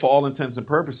still, for all intents and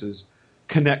purposes,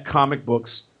 connect comic books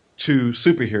to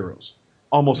superheroes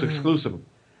almost exclusively.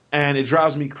 And it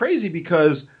drives me crazy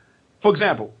because, for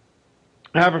example,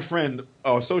 I have a friend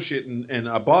or associate in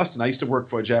Boston. I used to work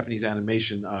for a Japanese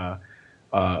animation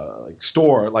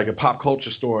store, like a pop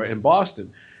culture store in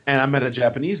Boston. And I met a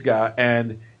Japanese guy,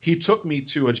 and he took me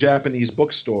to a Japanese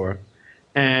bookstore,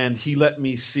 and he let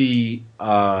me see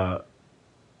all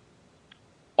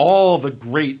the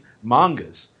great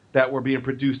mangas that were being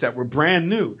produced that were brand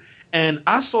new. And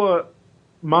I saw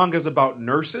mangas about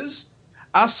nurses.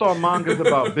 I saw mangas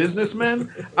about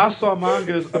businessmen. I saw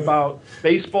mangas about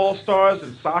baseball stars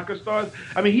and soccer stars.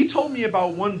 I mean, he told me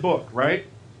about one book, right,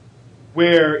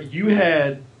 where you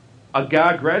had a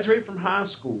guy graduate from high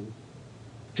school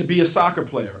to be a soccer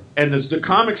player. And the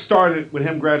comic started with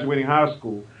him graduating high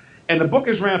school. And the book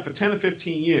is ran for 10 or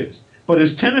 15 years. But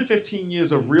it's 10 or 15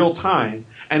 years of real time,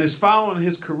 and it's following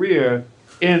his career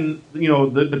in,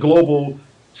 the global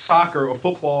soccer or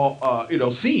football,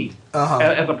 scene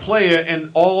as a player,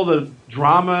 and all the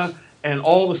drama and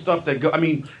all the stuff that go. I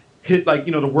mean,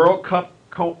 the World Cup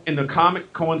in the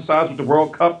comic coincides with the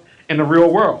World Cup in the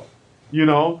real world,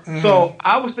 So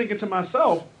I was thinking to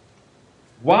myself,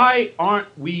 why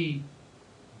aren't we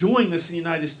doing this in the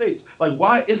United States? Like,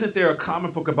 why isn't there a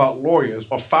comic book about lawyers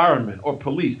or firemen or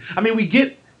police? I mean, we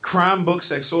get crime books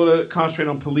that sort of concentrate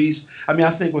on police. I mean,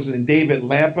 I think was it David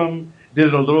Lapham did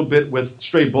it a little bit with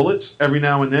Stray Bullets every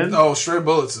now and then. Oh, Stray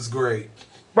Bullets is great.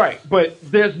 Right, but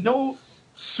there's no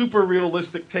super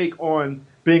realistic take on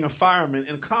being a fireman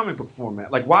in comic book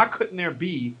format. Like, why couldn't there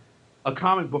be a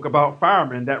comic book about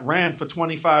firemen that ran for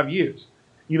 25 years?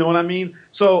 You know what I mean?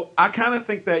 So I kind of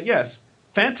think that, yes,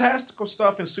 fantastical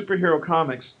stuff in superhero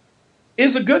comics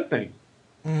is a good thing.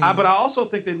 But I also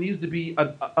think there needs to be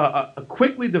a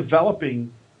quickly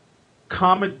developing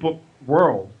comic book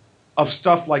world of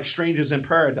stuff like Strangers in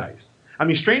Paradise. I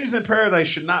mean, Strangers in Paradise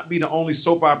should not be the only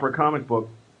soap opera comic book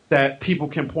that people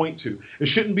can point to. It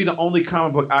shouldn't be the only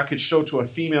comic book I could show to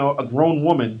a grown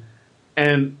woman,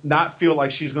 and not feel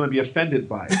like she's going to be offended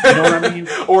by it. You know what I mean?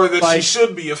 Or that she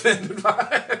should be offended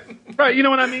by it. Right, you know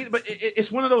what I mean? But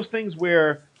it's one of those things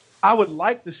where I would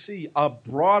like to see a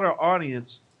broader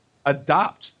audience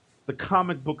adopt the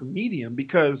comic book medium,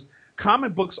 because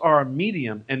comic books are a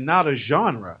medium and not a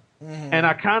genre. And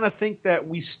I kind of think that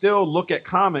we still look at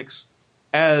comics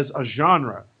as a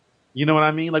genre. You know what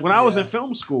I mean? Like when I was in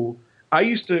film school, I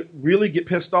used to really get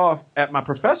pissed off at my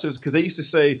professors because they used to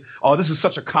say, oh, this is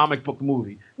such a comic book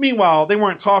movie. Meanwhile, they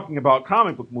weren't talking about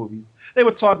comic book movies. They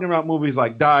were talking about movies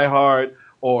like Die Hard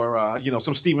or,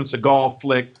 some Steven Seagal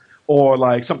flick, or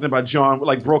like something by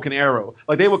like Broken Arrow.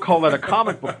 Like they would call that a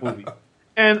comic book movie.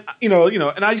 And,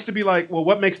 and I used to be like, well,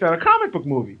 what makes that a comic book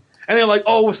movie? And they're like,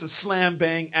 oh, it's a slam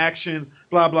bang action,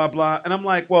 blah, blah, blah. And I'm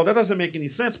like, well, that doesn't make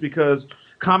any sense because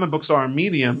comic books are a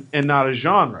medium and not a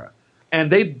genre.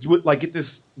 And they would like get this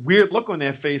weird look on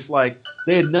their face like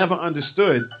they had never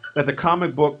understood that the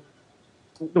comic book,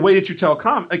 the way that you tell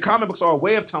comic books are a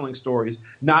way of telling stories,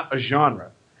 not a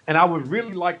genre. And I would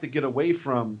really like to get away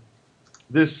from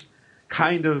this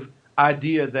kind of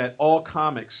idea that all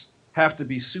comics have to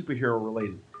be superhero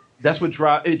related. That's what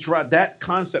that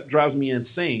concept drives me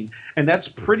insane, and that's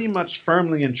pretty much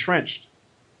firmly entrenched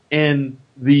in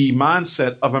the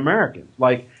mindset of Americans.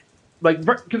 Cause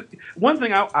one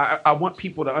thing I want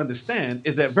people to understand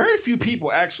is that very few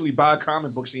people actually buy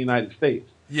comic books in the United States.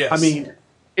 Yes. I mean,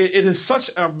 it is such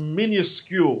a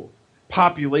minuscule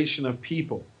population of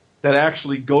people that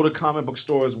actually go to comic book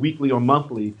stores weekly or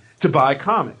monthly to buy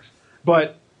comics.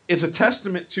 But it's a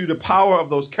testament to the power of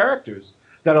those characters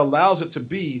that allows it to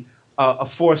be a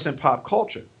force in pop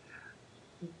culture.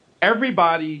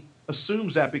 Everybody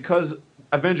assumes that because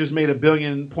Avengers made $1.2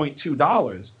 billion,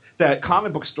 that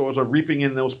comic book stores are reaping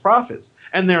in those profits.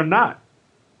 And they're not.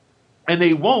 And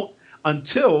they won't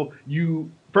until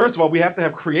first of all, we have to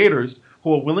have creators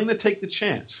who are willing to take the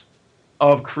chance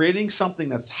of creating something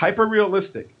that's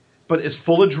hyper-realistic, but is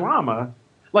full of drama.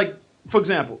 Like, for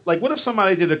example, what if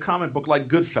somebody did a comic book like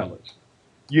Goodfellas?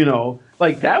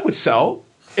 That would sell,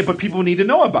 but people need to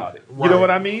know about it. Right. You know what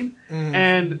I mean? Mm-hmm.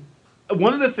 And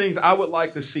one of the things I would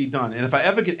like to see done, and if I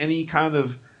ever get any kind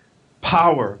of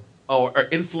power or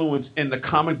influence in the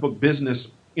comic book business,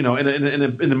 in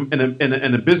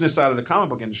the business side of the comic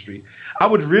book industry, I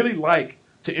would really like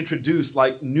to introduce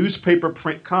newspaper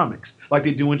print comics like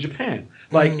they do in Japan.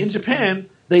 In Japan,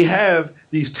 they have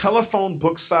these telephone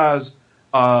book size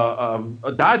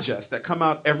digests that come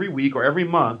out every week or every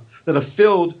month that are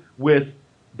filled with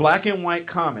black and white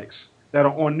comics that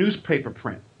are on newspaper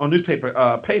print, on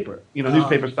newspaper paper,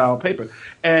 newspaper style paper.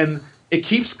 And it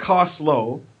keeps costs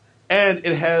low, and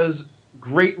it has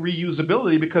great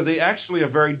reusability because they actually are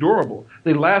very durable.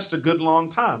 They last a good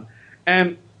long time.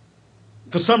 And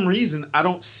for some reason, I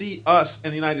don't see us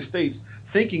in the United States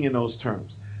thinking in those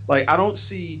terms. I don't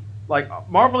see,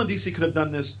 Marvel and DC could have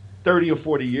done this 30 or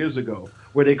 40 years ago,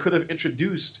 where they could have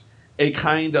introduced a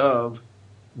kind of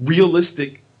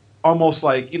realistic, almost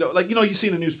you see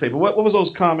in the newspaper. What was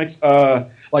those comics,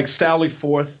 like Sally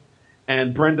Forth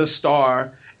and Brenda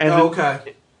Starr?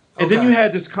 And then you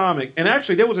had this comic, and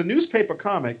actually there was a newspaper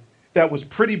comic that was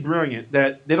pretty brilliant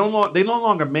that they no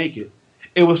longer make it.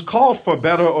 It was called For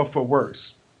Better or For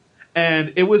Worse,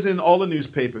 and it was in all the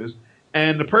newspapers.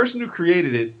 And the person who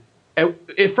created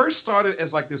it first started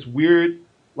as this weird,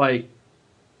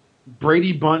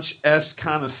 Brady Bunch-esque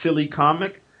kind of silly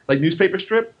comic, newspaper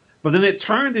strip. But then it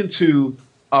turned into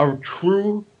a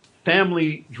true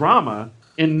family drama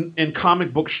in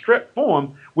comic book strip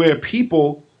form, where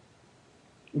people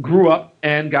grew up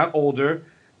and got older.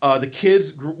 The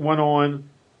kids went on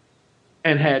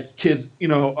and had kids,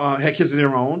 had kids of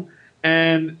their own,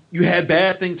 and you had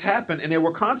bad things happen, and there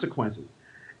were consequences.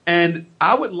 And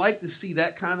I would like to see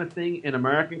that kind of thing in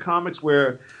American comics,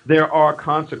 where there are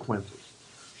consequences.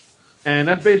 And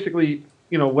that's basically,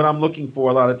 what I'm looking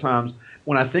for a lot of times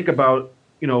when I think about,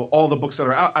 all the books that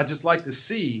are out. I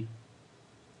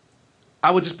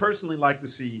would just personally like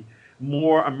to see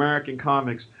more American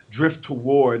comics drift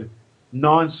toward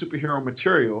non-superhero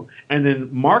material, and then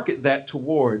market that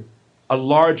toward a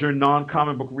larger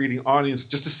non-comic book reading audience,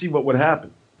 just to see what would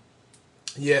happen.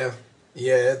 Yeah,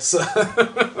 it's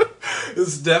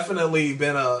it's definitely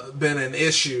been an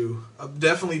issue,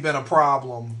 definitely been a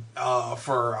problem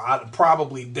for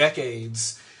probably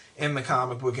decades in the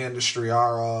comic book industry.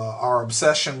 Our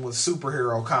obsession with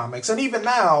superhero comics, and even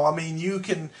now, I mean, you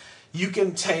can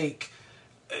take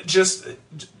just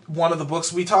one of the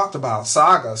books we talked about,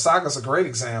 Saga. Saga's a great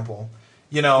example.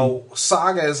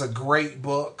 Saga is a great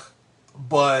book,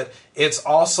 but it's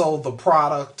also the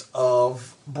product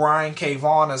of Brian K.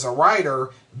 Vaughan as a writer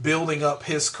building up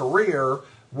his career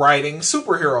writing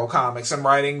superhero comics and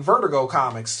writing Vertigo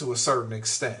comics to a certain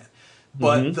extent.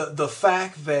 But the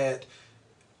fact that,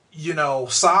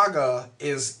 Saga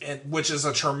which is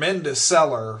a tremendous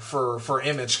seller for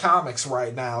Image Comics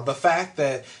right now, the fact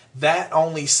that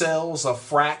only sells a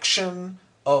fraction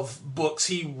of books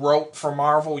he wrote for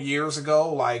Marvel years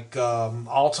ago, like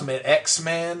Ultimate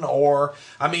X-Men, or,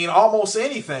 almost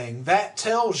anything, that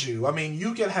tells you,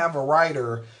 you can have a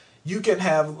writer,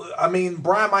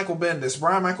 Brian Michael Bendis.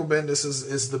 Brian Michael Bendis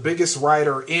is the biggest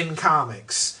writer in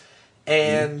comics,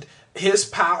 and his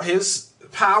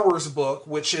Powers book,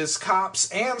 which is cops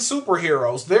and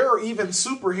superheroes, there are even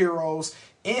superheroes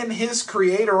in his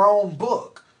creator-owned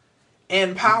book.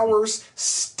 And Powers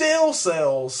still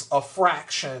sells a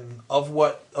fraction of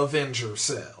what Avengers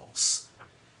sells.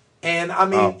 And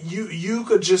you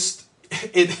could just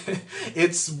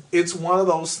it's one of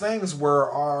those things where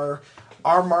our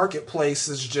marketplace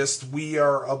is just, we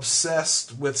are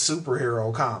obsessed with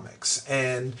superhero comics.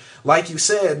 And like you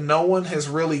said, no one has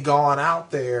really gone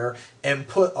out there and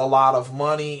put a lot of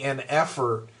money and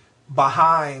effort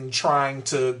behind trying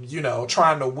to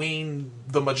wean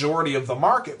the majority of the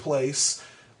marketplace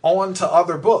onto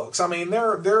other books. I mean, there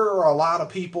are a lot of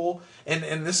people,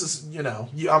 and this is,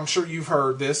 I'm sure you've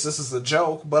heard this is a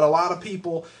joke, but a lot of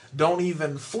people don't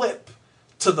even flip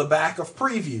to the back of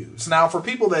previews. Now, for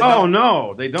people that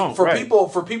no, they don't.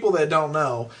 For people that don't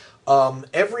know,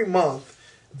 every month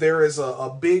there is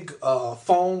a big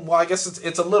phone. Well, I guess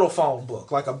it's a little phone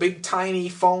book, like a big tiny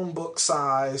phone book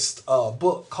sized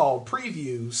book called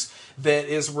Previews that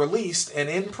is released. And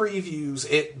in Previews,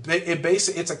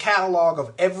 it's a catalog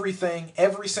of everything,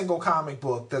 every single comic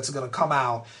book that's going to come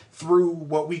out through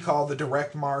what we call the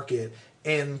direct market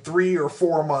in 3 or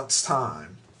 4 months'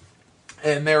 time.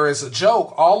 And there is a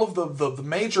joke. All of the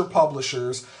major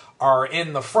publishers are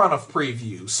in the front of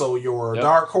Preview. So your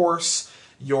Dark Horse,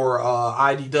 your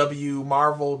IDW,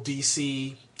 Marvel,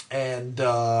 DC, and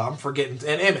I'm forgetting,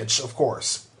 and Image, of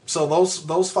course. So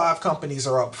those 5 companies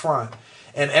are up front,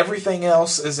 and everything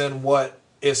else is in what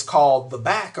is called the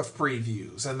back of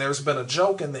Previews. And there's been a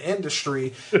joke in the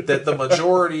industry that the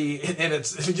majority, and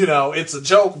it's a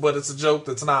joke, but it's a joke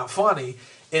that's not funny,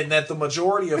 in that the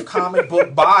majority of comic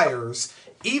book buyers,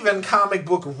 even comic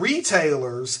book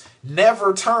retailers,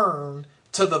 never turn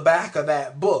to the back of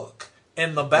that book.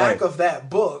 In the back of that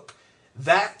book,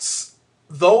 those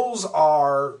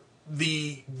are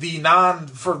a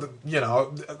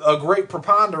great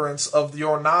preponderance of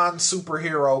your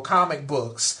non-superhero comic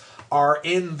books are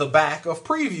in the back of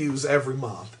Previews every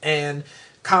month. And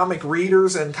comic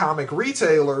readers and comic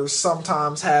retailers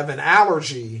sometimes have an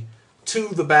allergy to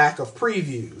the back of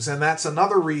Previews, and that's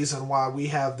another reason why we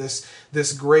have this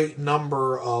great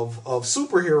number of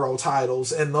superhero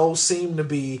titles, and those seem to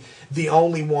be the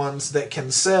only ones that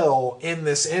can sell in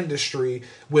this industry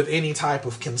with any type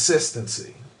of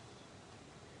consistency.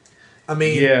 I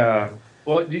mean, yeah.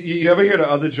 Well, you ever hear the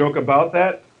other joke about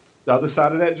that? The other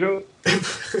side of that joke?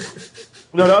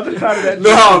 No, the other side of that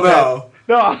joke.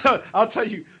 No, I'll tell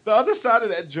you. The other side of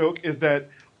that joke is that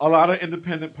a lot of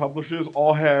independent publishers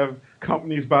all have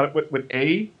companies with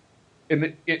A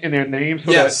in their name,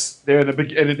 so that they're in the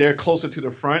and they're closer to the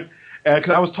front.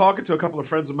 Because I was talking to a couple of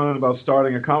friends of mine about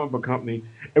starting a comic book company,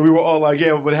 and we were all like,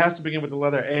 "Yeah, but it has to begin with the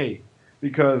letter A,"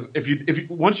 because if you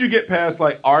once you get past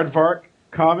like Aardvark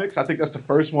Comics, I think that's the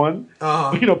first one.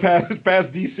 Past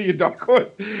DC and Dark Horse.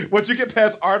 Once you get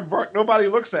past Aardvark, nobody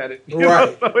looks at it.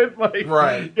 Right. So it's like,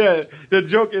 yeah. The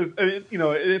joke is,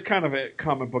 it's kind of a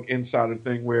comic book insider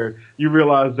thing where you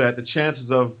realize that the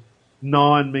chances of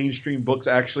non-mainstream books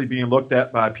actually being looked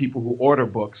at by people who order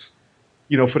books,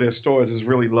 for their stores is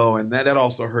really low, and that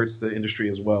also hurts the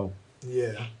industry as well.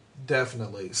 Yeah.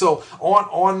 Definitely. So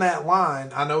on that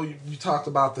line, I know you talked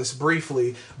about this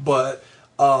briefly, but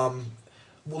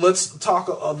let's talk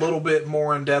a little bit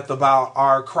more in depth about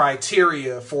our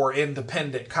criteria for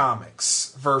independent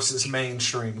comics versus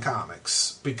mainstream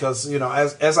comics. Because,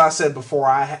 as I said before,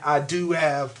 I do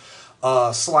have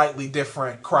slightly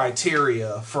different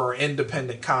criteria for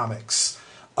independent comics.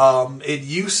 It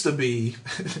used to be,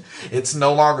 it's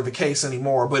no longer the case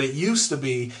anymore, but it used to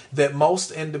be that most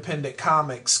independent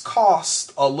comics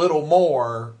cost a little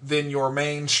more than your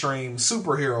mainstream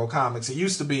superhero comics. It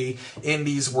used to be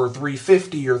indies were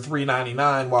 $3.50 or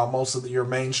 $3.99, while most of your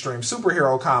mainstream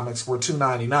superhero comics were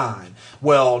 $2.99.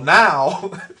 Well, now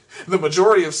the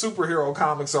majority of superhero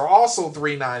comics are also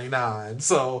 $3.99,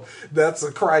 so that's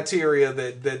a criteria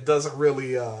that doesn't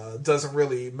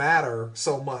really matter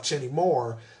so much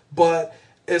anymore. But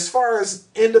as far as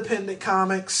independent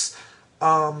comics,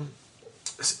 a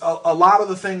lot of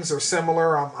the things are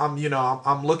similar.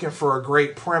 I'm looking for a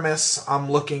great premise.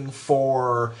 I'm looking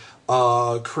for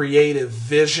creative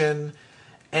vision,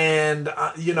 and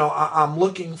I'm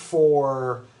looking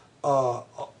for a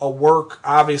work,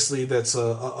 obviously, that's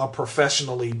a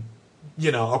professionally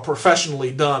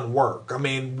done work. I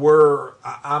mean,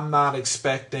 I'm not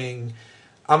expecting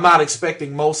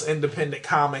most independent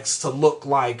comics to look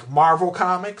like Marvel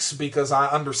Comics, because I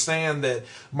understand that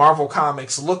Marvel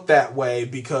Comics look that way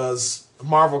because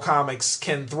Marvel Comics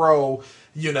can throw,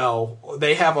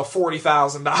 they have a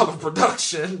 $40,000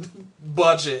 production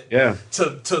budget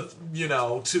to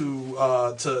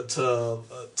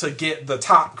get the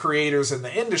top creators in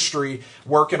the industry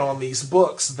working on these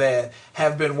books that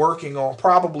have been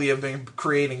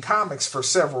creating comics for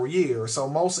several years. So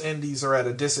most indies are at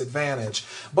a disadvantage.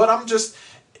 But I'm just,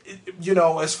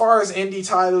 as far as indie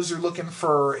titles, you're looking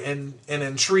for an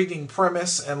intriguing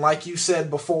premise, and like you said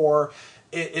before,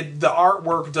 the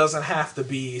artwork doesn't have to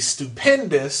be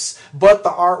stupendous, but the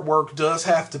artwork does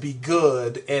have to be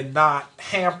good and not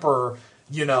hamper,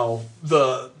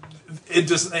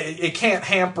 it can't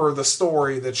hamper the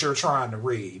story that you're trying to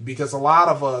read, because a lot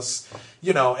of us,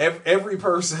 every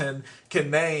person can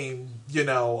name,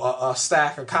 a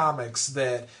stack of comics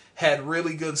that had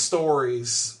really good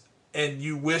stories and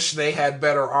you wish they had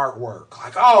better artwork.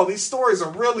 Like, oh, these stories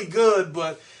are really good,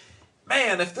 but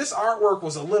man, if this artwork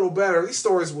was a little better, these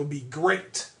stories would be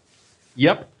great.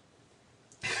 Yep.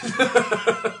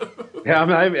 Yeah,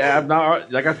 I'm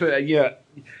not, like I said, yeah,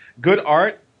 good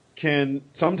art can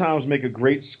sometimes make a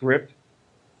great script.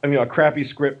 A crappy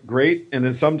script great, and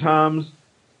then sometimes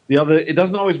it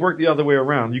doesn't always work the other way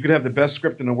around. You could have the best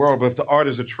script in the world, but if the art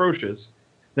is atrocious,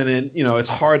 then it's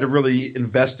hard to really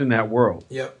invest in that world.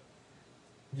 Yep.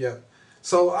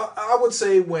 So I would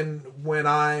say when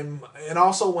I'm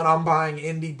buying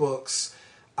indie books,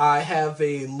 I have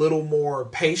a little more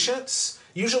patience.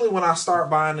 Usually when I start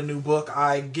buying a new book,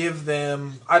 I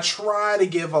try to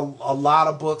give a lot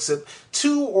of books at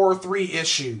 2 or 3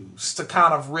 issues to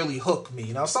kind of really hook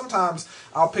me. Sometimes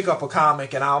I'll pick up a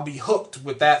comic and I'll be hooked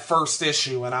with that first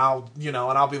issue, and I'll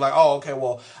be like, oh, okay,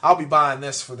 well, I'll be buying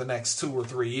this for the next 2 or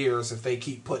 3 years if they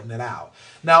keep putting it out.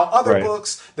 Now, other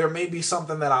books, there may be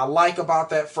something that I like about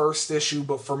that first issue,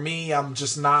 but for me, I'm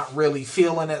just not really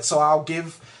feeling it, so I'll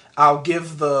give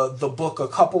the book a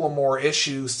couple of more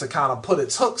issues to kind of put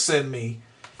its hooks in me.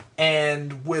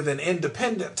 And with an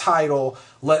independent title,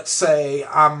 let's say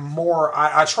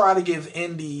I try to give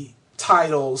indie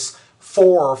titles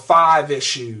 4 or 5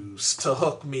 issues to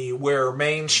hook me, where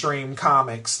mainstream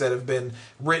comics that have been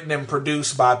written and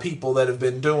produced by people that have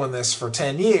been doing this for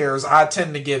 10 years, I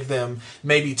tend to give them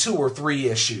maybe 2 or 3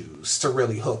 issues to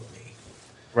really hook me.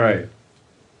 Right.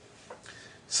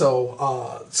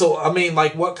 So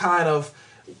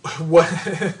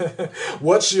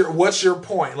what's your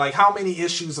point? Like, how many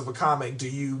issues of a comic do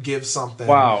you give something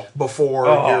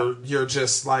before you're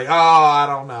just like, oh, I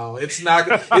don't know. It's just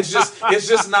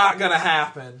not gonna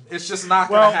happen. It's just not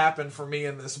gonna happen for me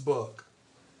in this book.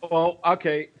 Well,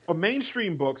 okay. For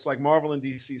mainstream books like Marvel and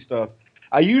DC stuff,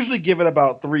 I usually give it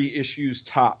about 3 issues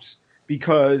tops,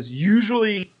 because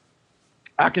usually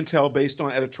I can tell based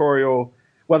on editorial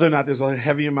whether or not there's a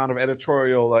heavy amount of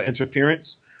editorial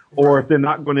interference, or if they're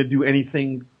not going to do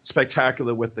anything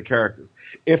spectacular with the characters.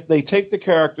 If they take the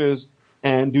characters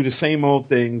and do the same old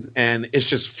things and it's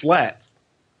just flat,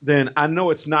 then I know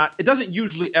it doesn't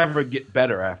usually ever get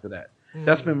better after that.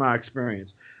 That's been my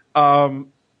experience.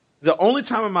 The only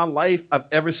time in my life I've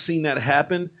ever seen that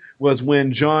happen was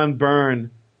when John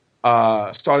Byrne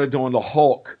started doing the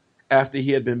Hulk after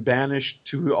he had been banished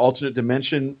to an alternate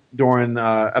dimension during,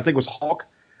 I think it was Hulk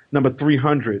number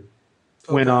 300,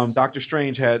 when Doctor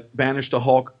Strange had banished the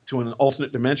Hulk to an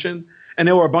alternate dimension. And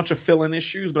there were a bunch of fill-in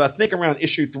issues, but I think around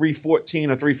issue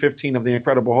 314 or 315 of The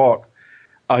Incredible Hulk,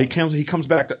 he comes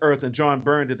back to Earth, and John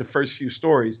Byrne did the first few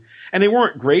stories. And they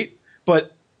weren't great,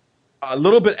 but a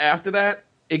little bit after that,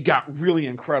 it got really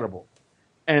incredible.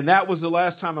 And that was the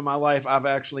last time in my life I've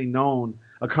actually known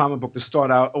a comic book to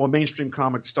start out, or a mainstream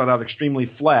comic to start out extremely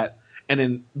flat and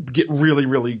then get really,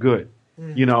 really good.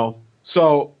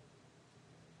 So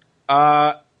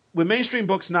with mainstream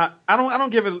books, I don't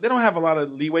give it. They don't have a lot of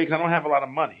leeway because I don't have a lot of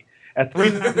money. At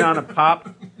 $3.99 a pop,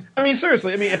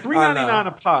 seriously, at $3.99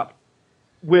 a pop,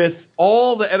 with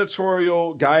all the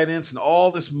editorial guidance and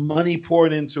all this money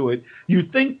poured into it,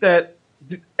 you'd think that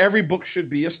every book should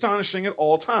be astonishing at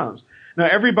all times. Now,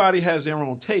 everybody has their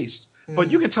own taste,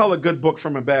 but you can tell a good book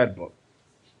from a bad book.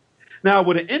 Now,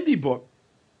 with an indie book,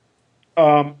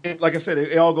 like I said,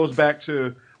 it all goes back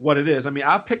to what it is.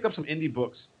 I've picked up some indie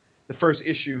books. The first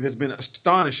issue has been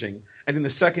astonishing, and then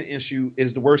the second issue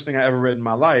is the worst thing I ever read in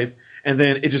my life, and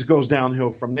then it just goes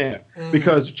downhill from there.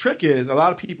 Because the trick is, a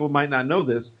lot of people might not know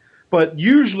this, but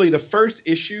usually the first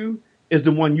issue is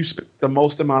the one you spend the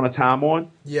most amount of time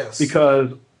on. Yes.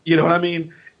 Because, you know what I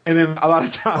mean? And then a lot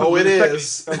of times... Oh, it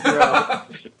is.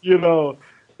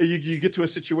 You get to a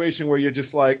situation where you're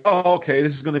just like, oh, okay,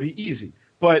 this is going to be easy.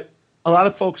 But a lot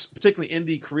of folks, particularly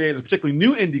indie creators, particularly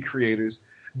new indie creators,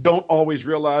 don't always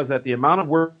realize that the amount of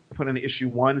work you put into issue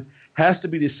 1 has to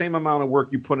be the same amount of work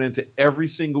you put into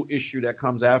every single issue that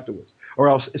comes afterwards, or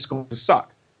else it's going to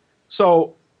suck.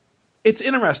 So it's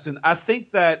interesting. I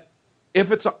think that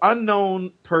if it's an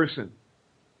unknown person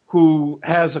who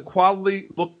has a quality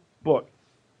book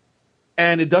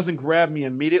and it doesn't grab me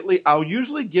immediately, I'll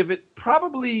usually give it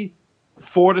probably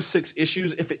 4 to 6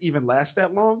 issues if it even lasts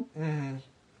that long.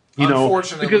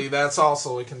 Unfortunately, that's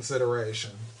also a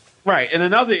consideration. Right, and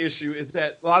another issue is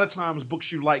that a lot of times books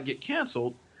you like get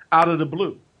canceled out of the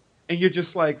blue. And you're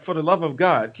just like, for the love of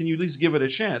God, can you at least give it a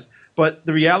chance? But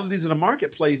the realities of the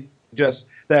marketplace,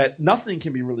 that nothing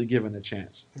can be really given a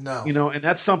chance. No. And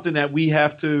that's something that we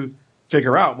have to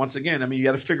figure out. Once again, I mean, you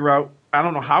got to figure out. I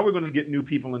don't know how we're going to get new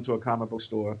people into a comic book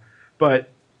store, but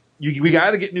we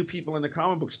got to get new people in the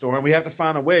comic book store, and we have to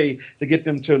find a way to get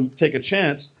them to take a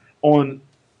chance on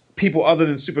people other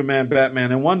than Superman,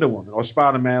 Batman, and Wonder Woman, or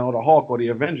Spider-Man, or the Hulk, or the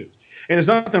Avengers. And there's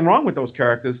nothing wrong with those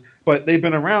characters, but they've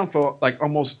been around for like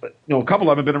almost, a couple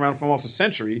of them have been around for almost a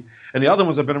century, and the other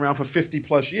ones have been around for 50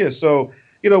 plus years. So,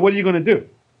 what are you going to do?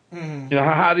 Mm-hmm.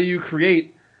 How do you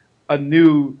create a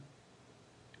new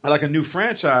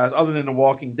franchise other than The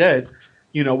Walking Dead,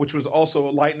 which was also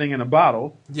lightning in a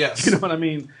bottle? Yes. You know what I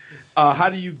mean? How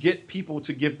do you get people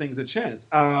to give things a chance?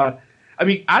 I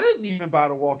didn't even buy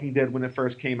The Walking Dead when it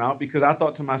first came out because I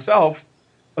thought to myself,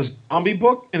 a zombie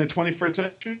book in the 21st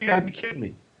century? You gotta be kidding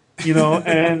me.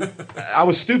 And I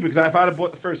was stupid because if I'd have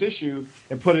bought the first issue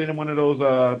and put it in one of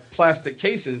those plastic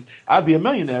cases, I'd be a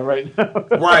millionaire right now.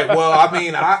 Right. Well,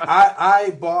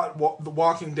 I bought The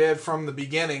Walking Dead from the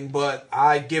beginning, but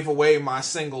I give away my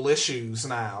single issues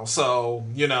now. So,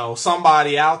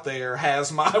 somebody out there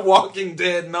has my Walking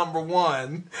Dead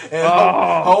 #1,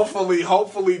 and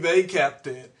hopefully they kept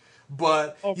it.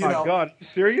 But oh my God,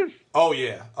 serious? Oh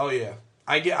yeah.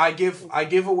 I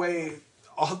give away.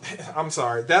 I'm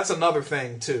sorry. That's another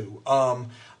thing too.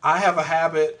 I have a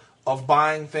habit of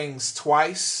buying things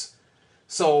twice,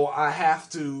 so I have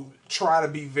to try to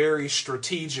be very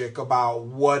strategic about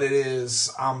what it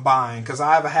is I'm buying, because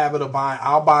I have a habit of buying.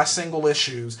 I'll buy single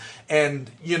issues,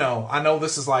 and I know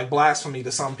this is like blasphemy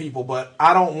to some people, but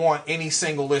I don't want any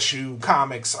single issue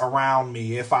comics around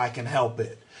me if I can help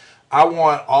it. I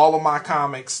want all of my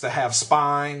comics to have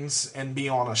spines and be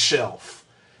on a shelf.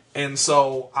 And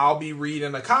so I'll be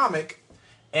reading a comic,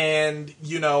 and,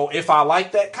 if I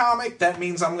like that comic, that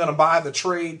means I'm going to buy the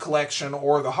trade collection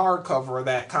or the hardcover of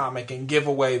that comic and give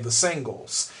away the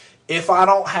singles. If I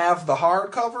don't have the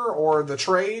hardcover or the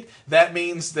trade, that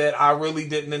means that I really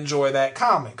didn't enjoy that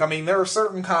comic. I mean, there are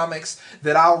certain comics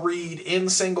that I'll read in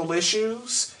single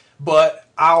issues, but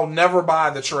I'll never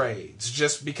buy the trades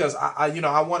just because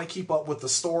I want to keep up with the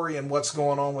story and what's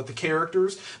going on with the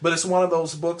characters. But it's one of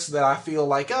those books that I feel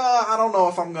like, I don't know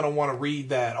if I'm going to want to read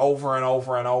that over and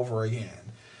over and over again.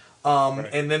 Right.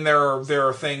 And then there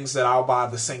are things that I'll buy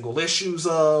the single issues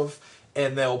of,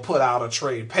 and they'll put out a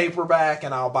trade paperback,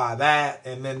 and I'll buy that.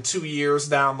 And then 2 years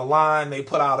down the line, they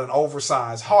put out an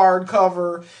oversized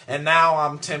hardcover, and now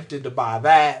I'm tempted to buy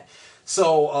that.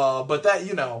 So, but that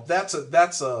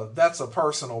that's a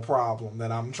personal problem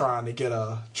that I'm trying to get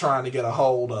a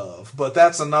hold of. But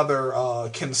that's another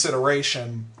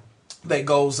consideration that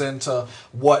goes into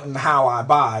what and how I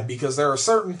buy, because there are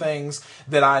certain things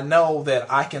that I know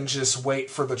that I can just wait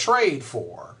for the trade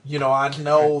for. I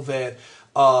know that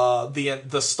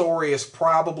the story is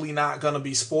probably not going to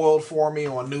be spoiled for me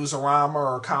on Newsarama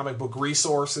or Comic Book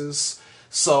Resources.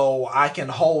 So I can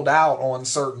hold out on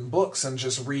certain books and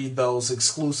just read those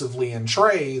exclusively in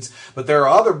trades. But there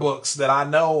are other books that I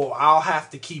know I'll have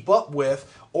to keep up with,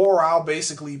 or I'll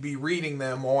basically be reading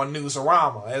them on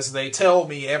Newsarama as they tell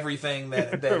me everything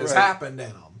that right. has happened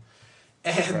in them.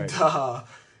 And, right.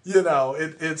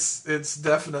 It's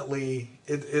definitely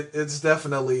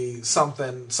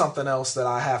something else that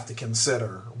I have to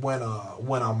consider when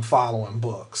I'm following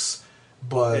books.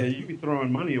 But yeah, you be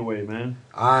throwing money away, man.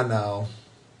 I know.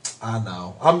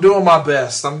 I'm doing my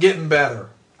best. I'm getting better.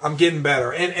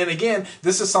 And again,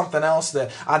 this is something else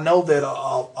that I know that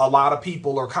a lot of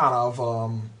people are kind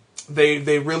of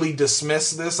they really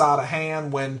dismiss this out of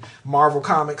hand when Marvel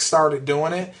Comics started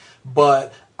doing it.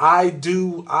 But I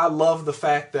love the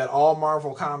fact that all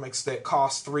Marvel Comics that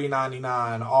cost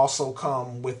 $3.99 also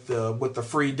come with the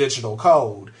free digital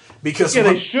code. Because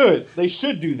they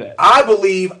should do that. I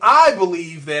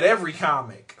believe that every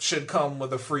comic should come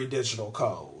with a free digital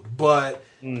code. But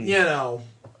we'll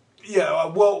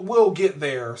get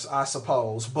there, I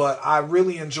suppose. But I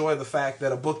really enjoy the fact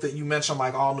that a book that you mentioned,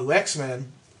 like All New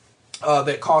X-Men,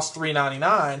 that costs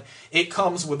 $3.99, it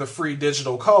comes with a free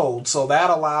digital code. So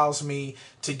that allows me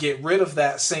to get rid of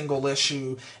that single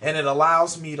issue, and it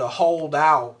allows me to hold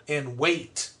out and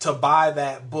wait to buy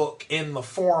that book in the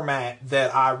format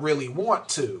that I really want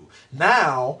to.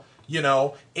 Now,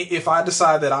 if I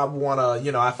decide that I want to,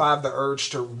 if I have the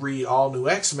urge to read All New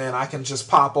X-Men, I can just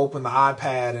pop open the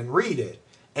iPad and read it.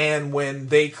 And when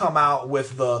they come out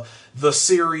with the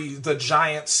series, the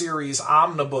giant series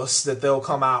omnibus that they'll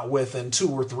come out with in 2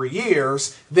 or 3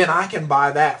 years, then I can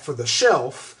buy that for the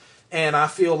shelf. And I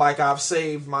feel like I've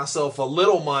saved myself a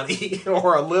little money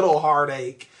or a little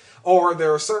heartache. Or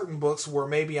there are certain books where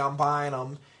maybe I'm buying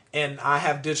them and I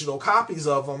have digital copies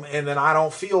of them, and then I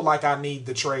don't feel like I need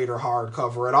the trade or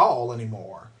hardcover at all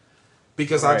anymore.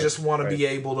 Because I just want to be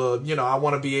able to, I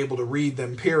want to be able to read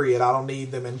them, period. I don't need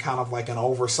them in kind of like an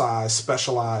oversized,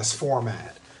 specialized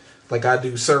format like I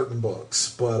do certain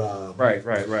books. But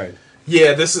Right.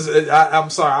 Yeah, this is. I'm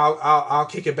sorry. I'll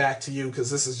kick it back to you because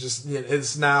this is just.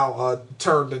 It's now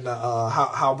turned into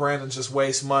how Brandon just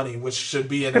wastes money, which should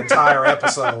be an entire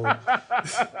episode.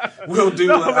 We'll do.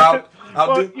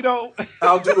 No,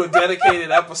 I'll do a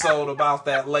dedicated episode about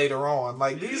that later on.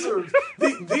 Like these are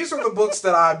the books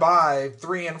that I buy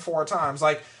 3 and 4 times.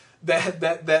 Like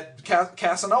that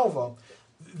Casanova.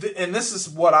 And this is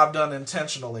what I've done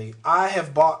intentionally. I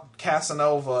have bought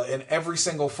Casanova in every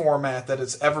single format that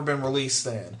it's ever been released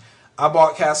in. I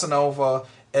bought Casanova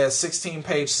as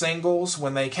 16-page singles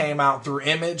when they came out through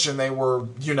Image, and they were,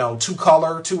 2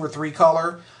 or 3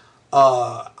 color.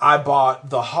 I bought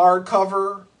the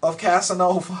hardcover of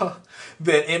Casanova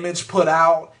that Image put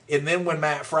out, and then when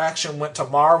Matt Fraction went to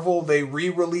Marvel, they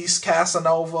re-released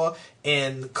Casanova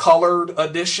in colored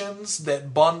editions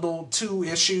that bundled 2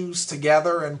 issues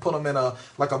together and put them in a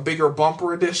bigger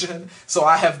bumper edition. So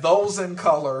I have those in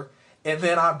color, and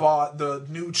then I bought the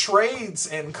new trades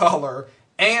in color,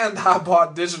 and I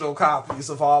bought digital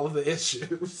copies of all of the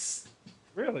issues.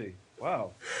 Really?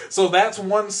 Wow. So that's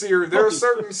one series. There are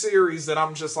certain series that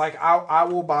I'm just like, I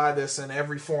will buy this in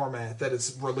every format that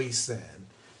it's released in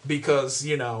because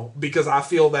I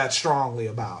feel that strongly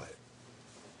about it.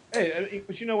 Hey,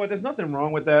 but you know what? There's nothing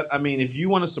wrong with that. I mean, if you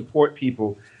want to support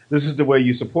people, this is the way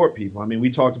you support people. I mean,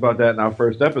 we talked about that in our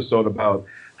first episode about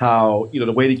how,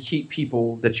 the way to keep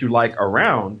people that you like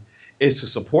around is to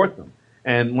support them.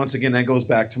 And once again, that goes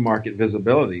back to market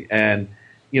visibility. And,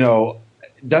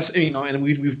 that's, and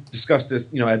we've discussed this,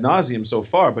 ad nauseum so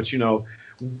far, but,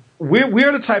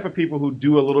 we're the type of people who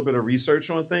do a little bit of research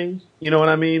on things. You know what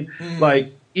I mean? Mm.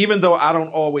 Like, even though I don't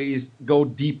always go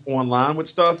deep online with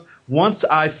stuff, once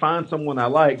I find someone I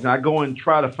like, then I go and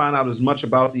try to find out as much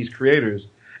about these creators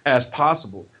as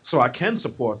possible so I can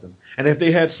support them. And if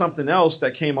they had something else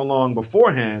that came along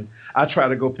beforehand, I try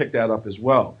to go pick that up as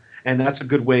well. And that's a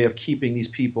good way of keeping these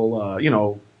people,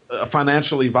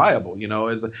 financially viable,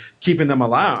 is keeping them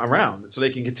around so they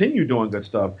can continue doing good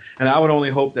stuff. And I would only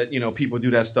hope that, people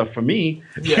do that stuff for me.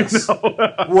 Yes.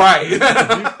 Right.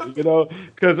 Because,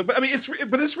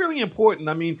 it's really important.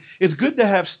 I mean, it's good to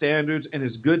have standards, and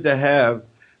it's good to have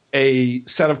a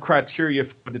set of criteria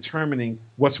for determining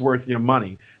what's worth your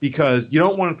money, because you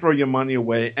don't want to throw your money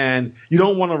away, and you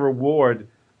don't want to reward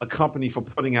a company for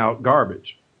putting out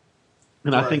garbage.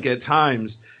 And right. I think at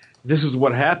times this is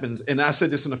what happens. And I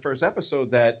said this in the first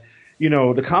episode that,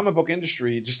 the comic book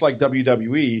industry, just like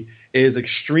WWE, is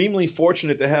extremely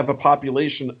fortunate to have a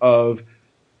population of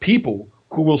people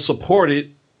who will support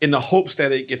it in the hopes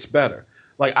that it gets better.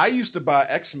 Like, I used to buy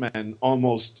X-Men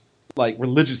almost like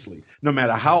religiously, no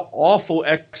matter how awful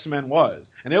X-Men was.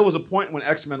 And there was a point when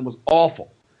X-Men was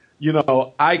awful.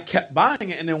 I kept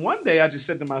buying it. And then one day I just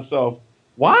said to myself,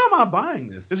 why am I buying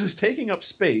this? This is taking up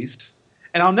space,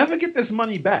 and I'll never get this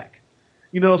money back.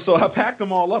 So I packed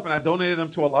them all up and I donated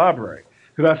them to a library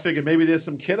because I figured maybe there's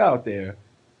some kid out there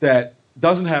that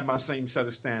doesn't have my same set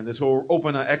of standards who will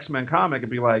open an X-Men comic and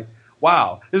be like,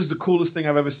 wow, this is the coolest thing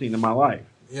I've ever seen in my life.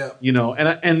 Yeah.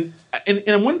 And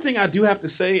one thing I do have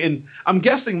to say, and I'm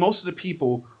guessing most of the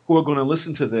people who are going to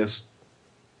listen to this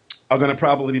are going to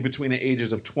probably be between the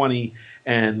ages of 20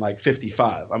 and like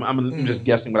 55. I'm just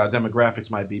guessing what our demographics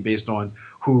might be based on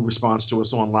who responds to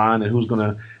us online and who's going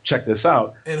to check this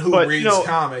out. And who reads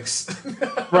comics.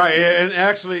 Right, and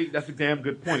actually, that's a damn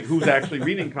good point. Who's actually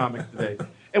reading comics today?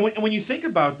 And when you think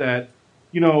about that,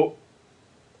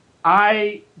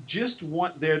 I just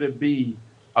want there to be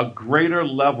a greater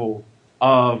level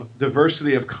of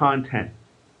diversity of content.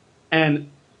 And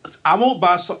I won't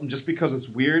buy something just because it's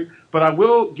weird, but I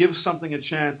will give something a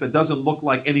chance that doesn't look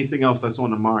like anything else that's on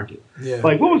the market. Yeah.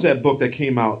 Like, what was that book that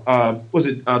came out? Was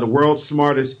it The World's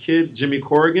Smartest Kid, Jimmy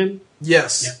Corrigan?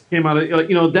 Yes. Came out,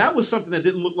 that was something that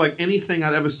didn't look like anything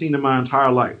I'd ever seen in my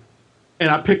entire life. And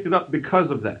I picked it up because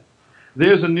of that.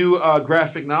 There's a new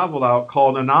graphic novel out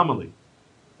called Anomaly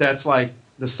that's like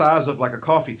the size of like a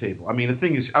coffee table. I mean, the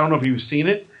thing is, I don't know if you've seen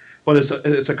it, but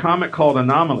it's a comic called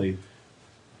Anomaly.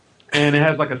 And it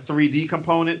has like a 3D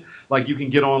component, like you can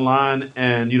get online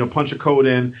and, punch a code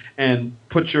in and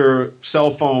put your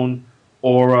cell phone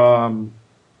or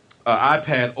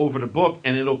iPad over the book,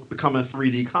 and it'll become a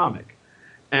 3D comic.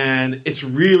 And it's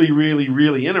really, really,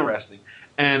 really interesting.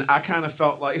 And I kind of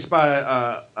felt like it's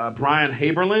by Brian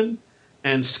Haberlin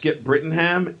and Skip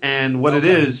Brittenham. And what it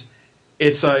is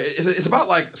It's about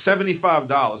like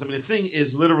 $75. I mean, the thing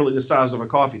is literally the size of a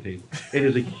coffee table. It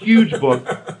is a huge book,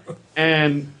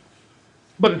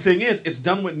 but the thing is, it's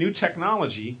done with new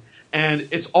technology, and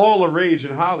it's all a rage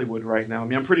in Hollywood right now. I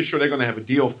mean, I'm pretty sure they're going to have a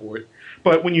deal for it.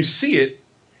 But when you see it,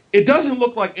 it doesn't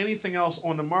look like anything else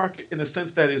on the market in the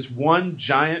sense that it's one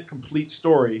giant, complete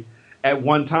story at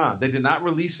one time. They did not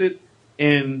release it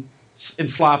in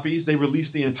floppies. They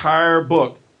released the entire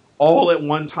book all at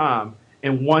one time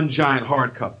in one giant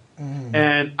hardcover.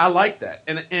 And I like that.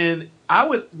 And I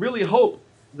would really hope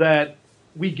that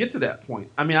we get to that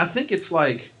point. I mean, I think it's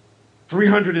like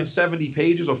 370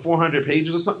 pages or 400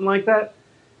 pages or something like that.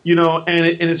 You know, and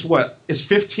it's what? It's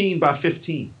 15 by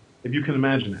 15, if you can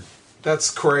imagine it.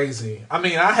 That's crazy. I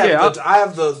mean, I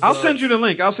have the I'll send you the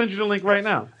link. I'll send you the link right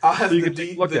now. I have the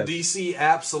DC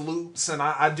Absolutes, and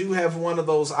I do have one of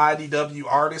those IDW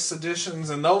Artist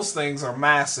Editions, and those things are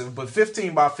massive, but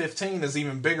 15 by 15 is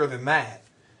even bigger than that.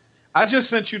 I just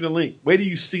sent you the link. Wait till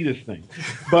you see this thing.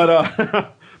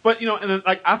 But but you know, and then,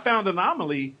 like, I found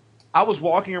Anomaly. I was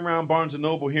walking around Barnes and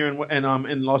Noble here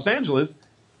in Los Angeles,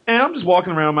 and I'm just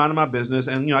walking around minding my business.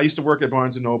 And you know, I used to work at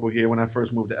Barnes and Noble here when I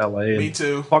first moved to LA. Me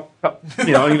too. Talking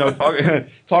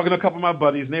to a couple of my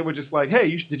buddies, and they were just like,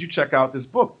 "Hey, did you check out this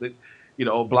book that, you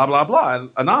know, blah blah blah,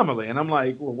 Anomaly?" And I'm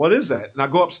like, "Well, what is that?" And I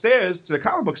go upstairs to the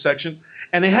comic book section,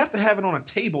 and they have to have it on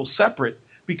a table separate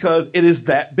because it is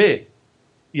that big,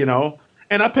 you know.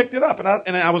 And I picked it up,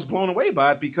 and I was blown away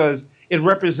by it because it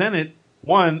represented,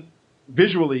 one,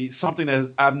 visually something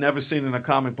that I've never seen in a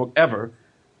comic book ever.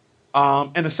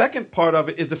 And the second part of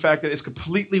it is the fact that it's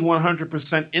completely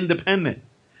 100% independent.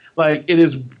 Like, it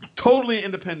is totally an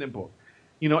independent book,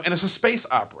 you know, and it's a space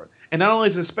opera. And not only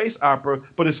is it a space opera,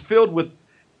 but it's filled with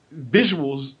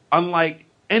visuals unlike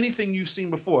anything you've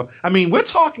seen before. I mean, we're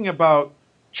talking about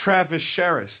Travis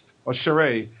Charest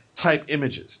type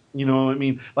images. You know what I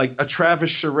mean? Like a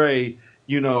Travis Charest,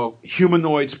 you know,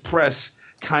 Humanoids Press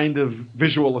kind of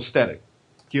visual aesthetic.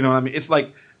 You know what I mean? It's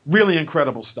like really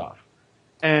incredible stuff.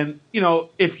 And, you know,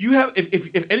 if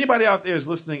anybody out there is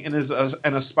listening and is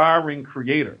an aspiring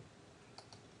creator,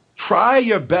 try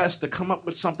your best to come up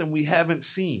with something we haven't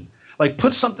seen. Like,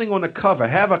 put something on the cover,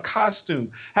 have a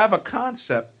costume, have a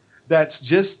concept that's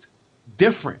just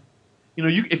different. You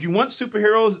know, if you want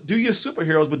superheroes, do your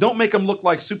superheroes, but don't make them look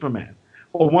like Superman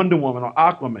or Wonder Woman or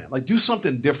Aquaman. Like, do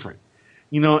something different.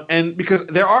 You know, and because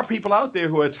there are people out there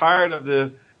who are tired of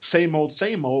the same old,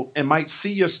 and might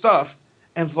see your stuff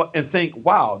and think,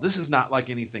 wow, this is not like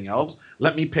anything else.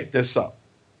 Let me pick this up.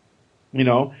 You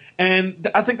know,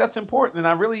 and I think that's important. And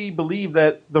I really believe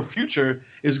that the future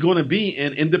is going to be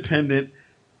in independent,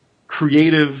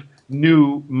 creative,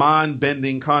 new,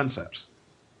 mind-bending concepts.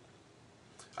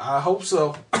 I hope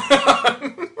so.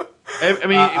 I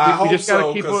mean, we just got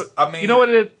to keep on. I mean, you know what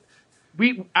it is?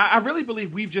 I really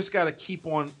believe we've just got to keep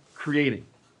on creating.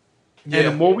 Yeah. And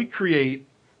the more we create,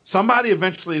 somebody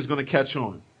eventually is going to catch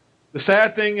on. The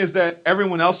sad thing is that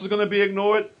everyone else is going to be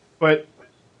ignored, but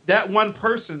that one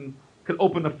person could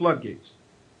open the floodgates.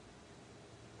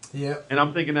 Yeah. And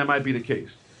I'm thinking that might be the case.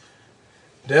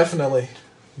 Definitely.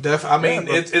 I mean,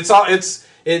 that's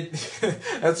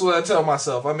what I tell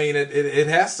myself. I mean, it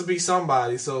has to be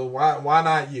somebody, so why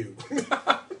not you?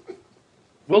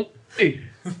 We'll see.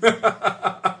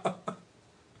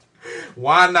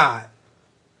 Why not?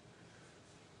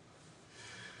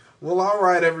 Well, all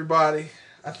right, everybody.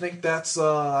 I think that's.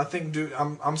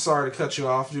 I'm sorry to cut you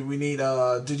off. Do we need?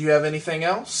 Did you have anything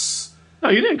else? No,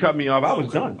 you didn't cut me off. I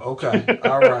was done. Okay.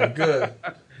 All right.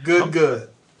 Good.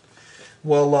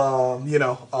 Well, you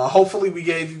know, hopefully we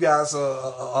gave you guys a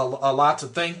lot to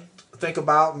think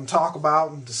about and talk about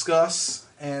and discuss.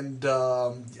 And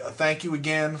thank you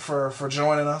again for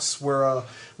joining us.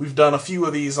 We've done a few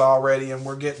of these already, and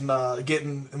we're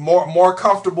getting more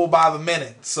comfortable by the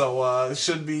minute. So it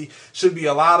should be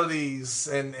a lot of these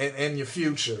in your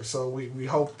future. So we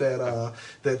hope that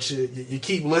you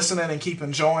keep listening and keep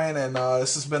enjoying. And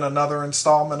this has been another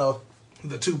installment of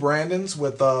The Two Brandons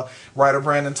with writer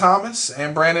Brandon Thomas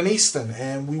and Brandon Easton.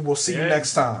 And we will see you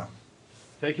next time.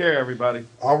 Take care, everybody.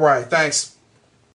 All right. Thanks.